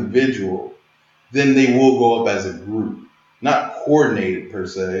as an individual, then they will go up as a group, not coordinated per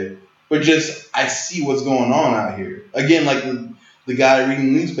se, but just I see what's going on out here. Again, like the guy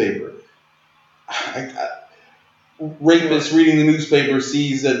reading the newspaper. Rapist reading the newspaper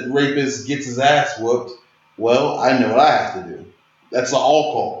sees that rapist gets his ass whooped. Well, I know what I have to do. That's the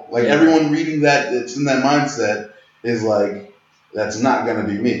all call. Like everyone reading that, that's in that mindset is like, that's not gonna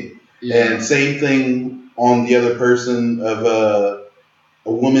be me. Yeah. And same thing on the other person of a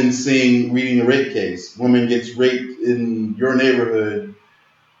woman reading a rape case. Woman gets raped in your neighborhood,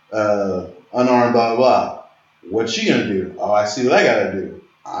 unarmed, blah blah blah. What's she gonna do? Oh, I see what I gotta do.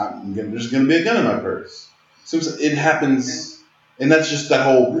 There's gonna be a gun in my purse. So it happens, and that's just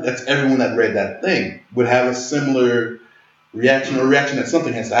that's everyone that read that thing would have a similar reaction that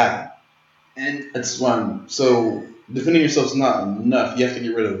something has to happen. And that's one. So defending yourself is not enough. You have to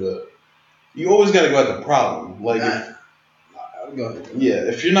get rid of you always got to go at the problem. Like, go ahead. Yeah,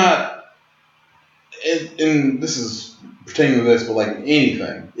 if you're not, and this is pertaining to this, but like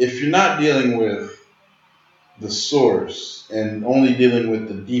anything, if you're not dealing with the source and only dealing with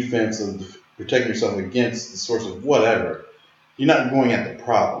the defense of protecting yourself against the source of whatever, you're not going at the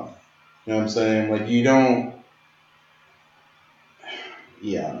problem. You know what I'm saying? Like, you don't.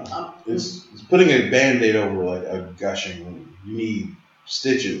 Yeah, it's putting a Band-Aid over like a gushing wound. You need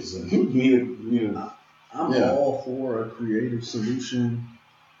stitches and you need. I'm all for a creative solution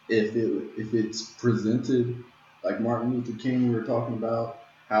if it's presented like Martin Luther King. We were talking about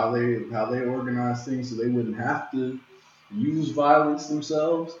how they organize things so they wouldn't have to use violence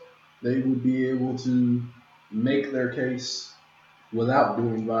themselves. They would be able to make their case without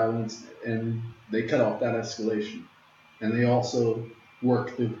doing violence, and they cut off that escalation. And they also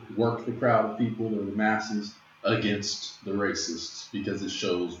work the crowd of people or the masses against the racists because it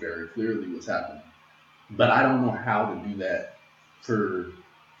shows very clearly what's happening. But I don't know how to do that for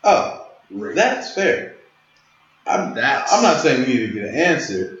race. That's fair. I'm not saying we need to get an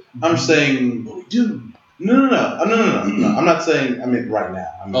answer. I'm saying we do. No. I'm not saying. I mean, right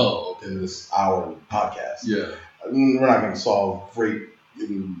now. In this hour podcast. Yeah. We're not going to solve rape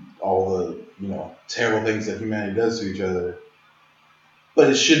and all the terrible things that humanity does to each other, but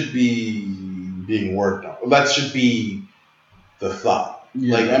it should be being worked on. That should be the thought.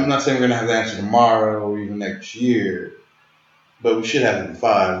 Yeah. Like, I'm not saying we're going to have the answer tomorrow or even next year, but we should have it in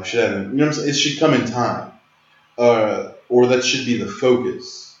 5. We should have it. You know what I'm saying? It should come in time, or that should be the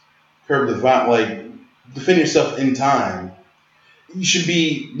focus. Curb the violence. Like, defend yourself in time. You should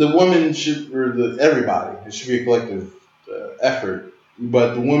be everybody. It should be a collective effort.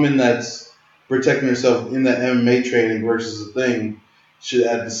 But the woman that's protecting herself in that MMA training versus the thing should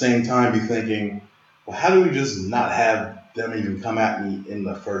at the same time be thinking, well, how do we just not have them even come at me in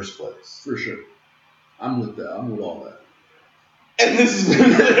the first place? For sure. I'm with that. I'm with all that. And this is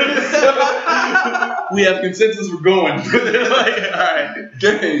we have consensus. We're going. Like, all right,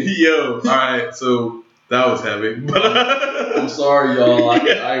 all right. So that was heavy, but I'm sorry, y'all.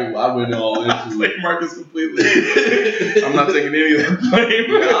 I went all into it. Marcus completely. I'm not taking any of that blame.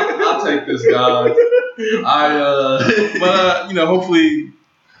 Yeah, I'll take this, guy. But hopefully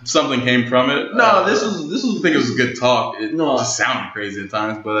something came from it. No, this was. I think it was a good talk. It just sounded crazy at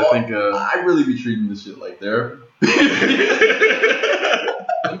times, but I think I really be treating this shit like therapy.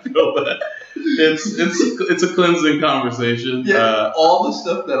 I feel that. It's a cleansing conversation. Yeah, all the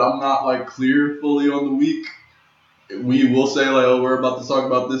stuff that I'm not like clear fully on the week, we will say like, oh, we're about to talk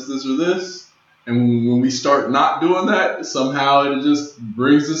about this, or this, and when we start not doing that, somehow it just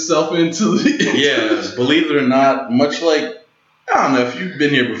brings itself into the. Yeah, believe it or not, much like I don't know if you've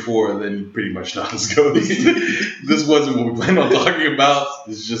been here before, then you pretty much know how this goes. This wasn't what we planned on talking about.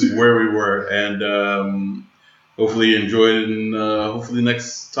 It's just where we were, and. Hopefully you enjoyed it, and hopefully the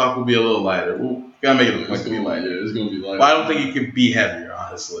next talk will be a little lighter. We'll gotta make it a point to be lighter. It's gonna be lighter. But I don't think it can be heavier,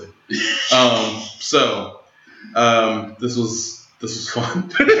 honestly. This was fun.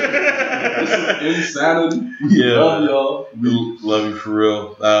 This is insanity. Yeah, love y'all. We love you for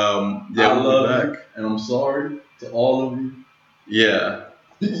real. I love you, and I'm sorry to all of you. Yeah.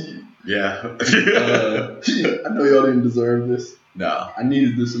 Yeah. I know y'all didn't deserve this. No. I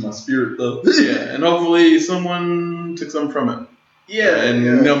needed this in my spirit, though. Yeah, and hopefully someone took something from it. Yeah.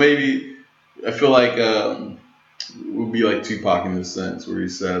 And, maybe I feel like we'll be like Tupac in this sense where he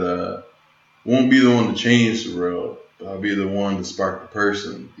said, won't be the one to change the world, but I'll be the one to spark the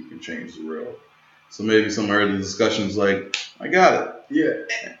person who can change the world. So maybe some early discussions like, I got it. Yeah.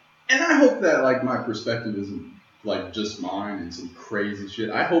 And I hope that, like, my perspective isn't, like, just mine and some crazy shit.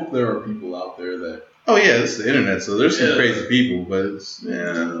 I hope there are people out there that Oh yeah, it's the internet, so there's some Yeah. crazy people, but it's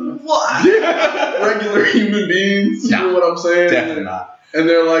What? Regular human beings. You No, know what I'm saying? definitely not. And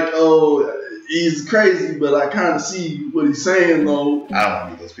they're like, oh, he's crazy, but I kind of see what he's saying though. I don't want to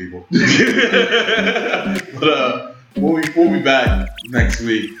meet those people. But we'll be back next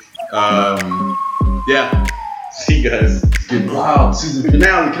week. Yeah, see you guys. It's getting wild. Season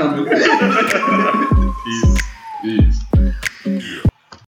finale coming.